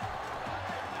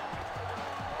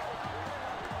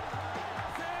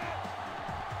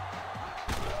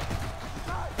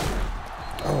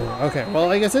 Oh, okay.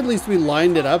 Well, I guess at least we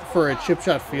lined it up for a chip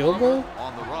shot field goal.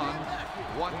 On the run,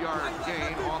 1-yard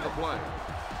gain on the play.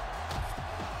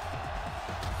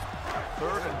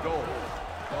 Third and goal.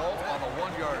 Ball on the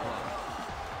 1-yard line.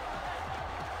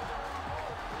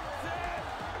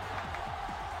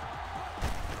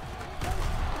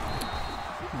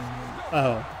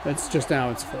 Oh, it's just now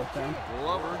it's fourth down.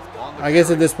 Glover on the I guess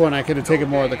at carry. this point I could have taken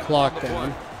more of the gain clock on the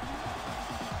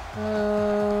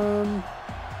down.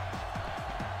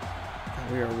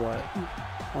 We are what?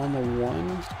 On the 1?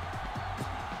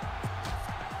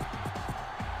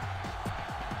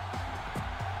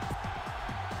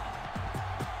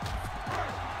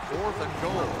 Fourth and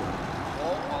goal.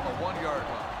 Ball on the 1-yard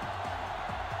line.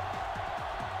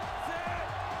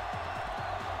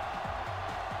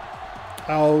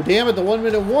 Oh, damn it, the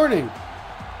 1-minute warning.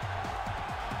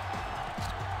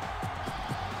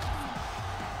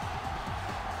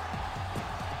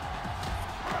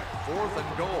 Fourth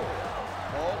and goal.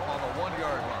 Ball on the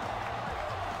 1-yard line.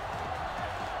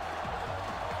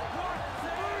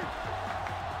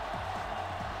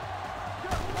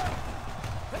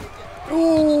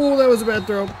 Ooh, that was a bad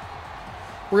throw.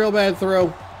 Real bad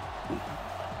throw.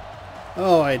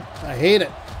 Oh, I hate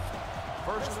it.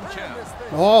 First and 10.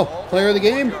 Oh, player of the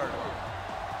game.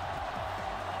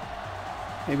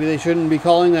 Maybe they shouldn't be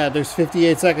calling that. There's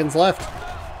 58 seconds left.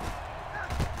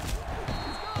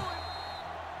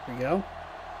 There we go.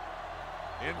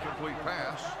 Incomplete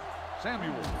pass.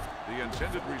 Samuel, the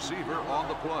intended receiver on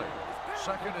the play.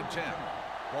 Second and 10.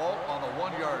 Ball on the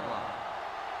 1-yard line.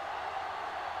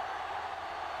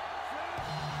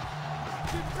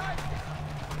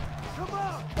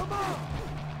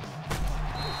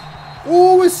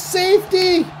 Ooh, it's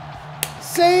safety!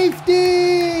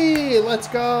 Safety! Let's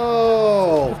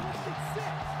go!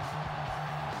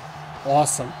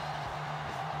 Awesome.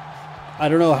 I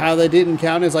don't know how that didn't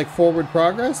count as like forward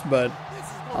progress, but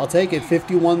I'll take it.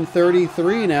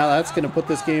 51-33 now. That's going to put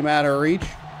this game out of reach.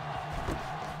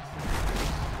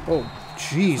 Oh,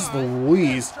 jeez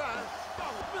Louise.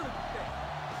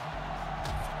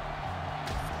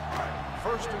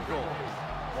 First and goal.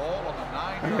 Ball on the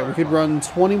 9-yard Okay, we could run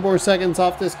 20 more seconds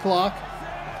off this clock.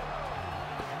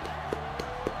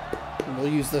 And we'll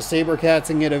use the Sabercats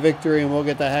and get a victory, and we'll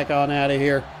get the heck on out of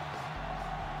here.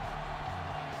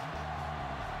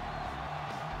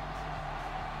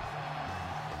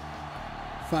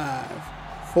 Five,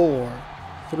 4,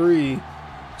 3,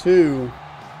 2,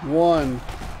 1.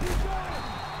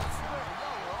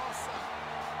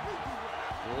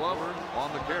 Glover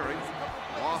on the carry.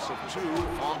 Loss of 2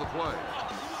 on the play.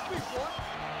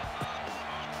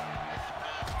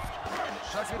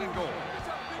 Second and goal.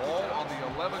 Ball on the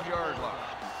 11-yard line.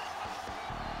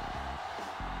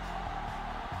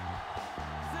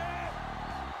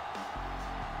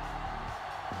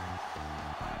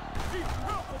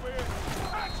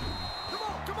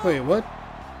 Wait, what?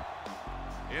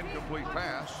 Incomplete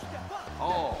pass.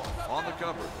 All on the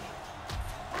coverage.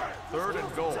 Third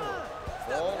and goal.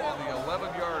 Ball on the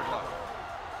 11-yard line.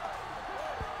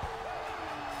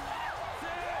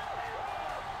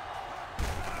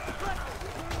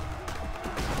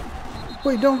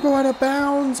 Wait, don't go out of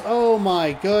bounds. Oh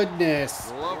my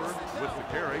goodness. Glover with the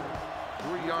carry.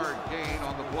 3-yard gain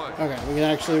on the play. Okay,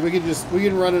 we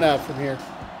can run it out from here.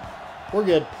 We're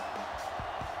good.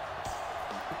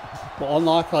 We'll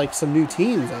unlock like some new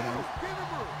teams, I think.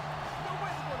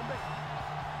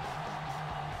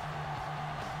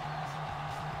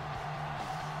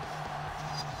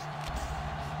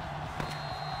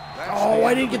 Oh,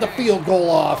 I didn't get the field goal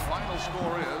off. Final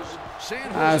score is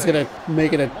San I was going to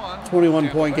make it a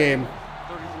 21-point game.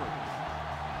 33.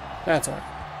 That's all right.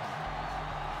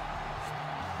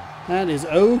 That is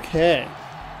okay.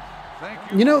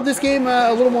 You know, this game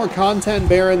a little more content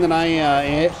bearing than I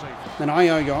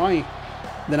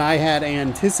had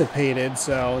anticipated,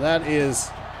 so that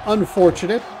is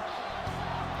unfortunate.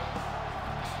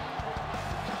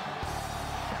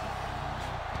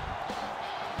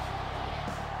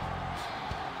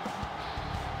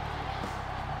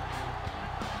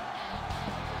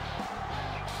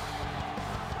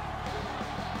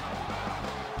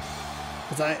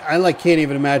 I like can't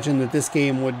even imagine that this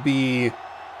game would be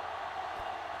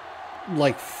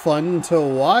like fun to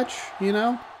watch, you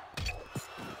know?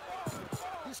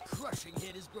 This crushing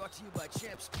hit is brought to you by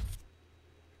Champs.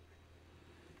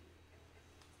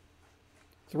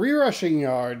 3 rushing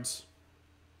yards.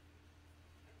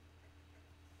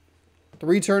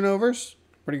 3 turnovers.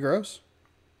 Pretty gross.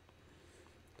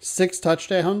 6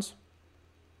 touchdowns.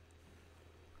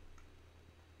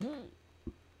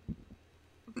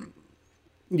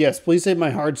 Yes, please save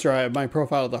my hard drive, my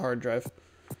profile of the hard drive.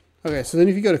 Okay, so then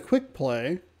if you go to quick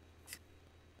play,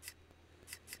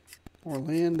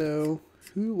 Orlando,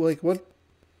 what?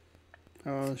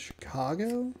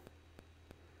 Chicago?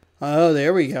 Oh,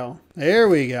 there we go. There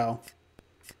we go.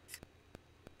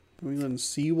 New England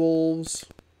Seawolves.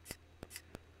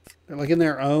 They're like in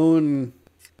their own...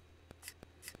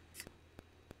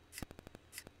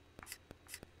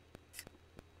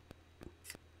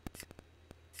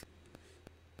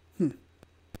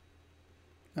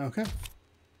 Okay.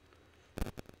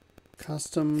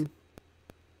 Custom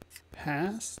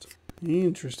past?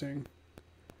 Interesting.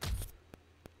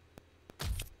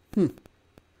 All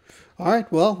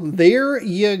right, well, there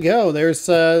you go. There's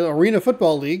Arena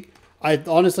Football League.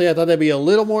 Honestly, I thought that'd be a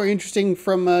little more interesting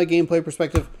from a gameplay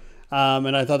perspective.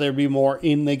 And I thought there'd be more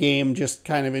in the game, just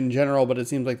kind of in general, but it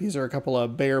seems like these are a couple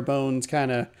of bare bones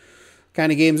kind of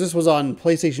games. This was on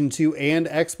PlayStation 2 and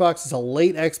Xbox. It's a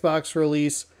late Xbox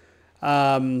release.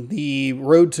 The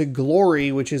Road to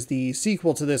Glory, which is the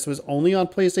sequel to this, was only on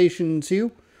PlayStation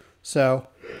 2. So,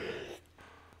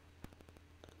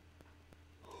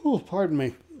 pardon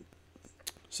me.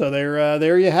 So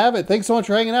there you have it. Thanks so much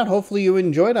for hanging out. Hopefully you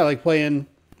enjoyed. I like playing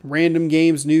random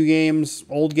games, new games,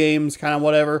 old games, kind of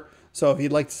whatever. So if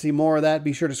you'd like to see more of that,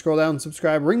 be sure to scroll down,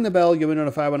 subscribe, ring the bell. You'll be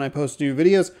notified when I post new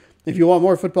videos. If you want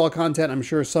more football content, I'm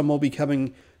sure some will be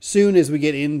coming soon as we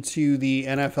get into the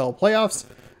NFL playoffs.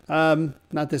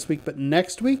 Not this week, but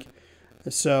next week.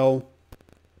 So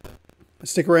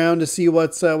stick around to see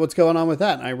what's going on with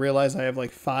that. I realize I have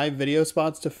like 5 video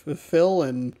spots to fill,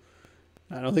 and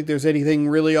I don't think there's anything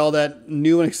really all that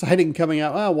new and exciting coming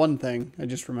out. One thing I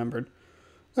just remembered.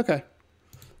 Okay.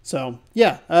 So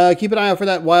yeah, keep an eye out for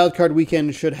that. Wildcard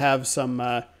weekend should have some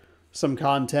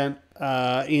content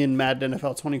in Madden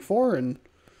NFL 24, and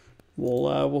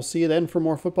we'll see you then for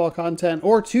more football content,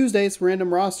 or Tuesdays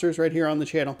random rosters right here on the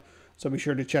channel. So be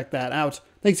sure to check that out.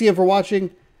 Thanks again for watching,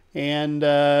 and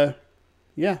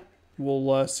yeah,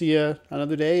 we'll see you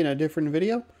another day in a different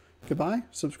video. Goodbye.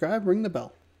 Subscribe. Ring the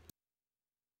bell.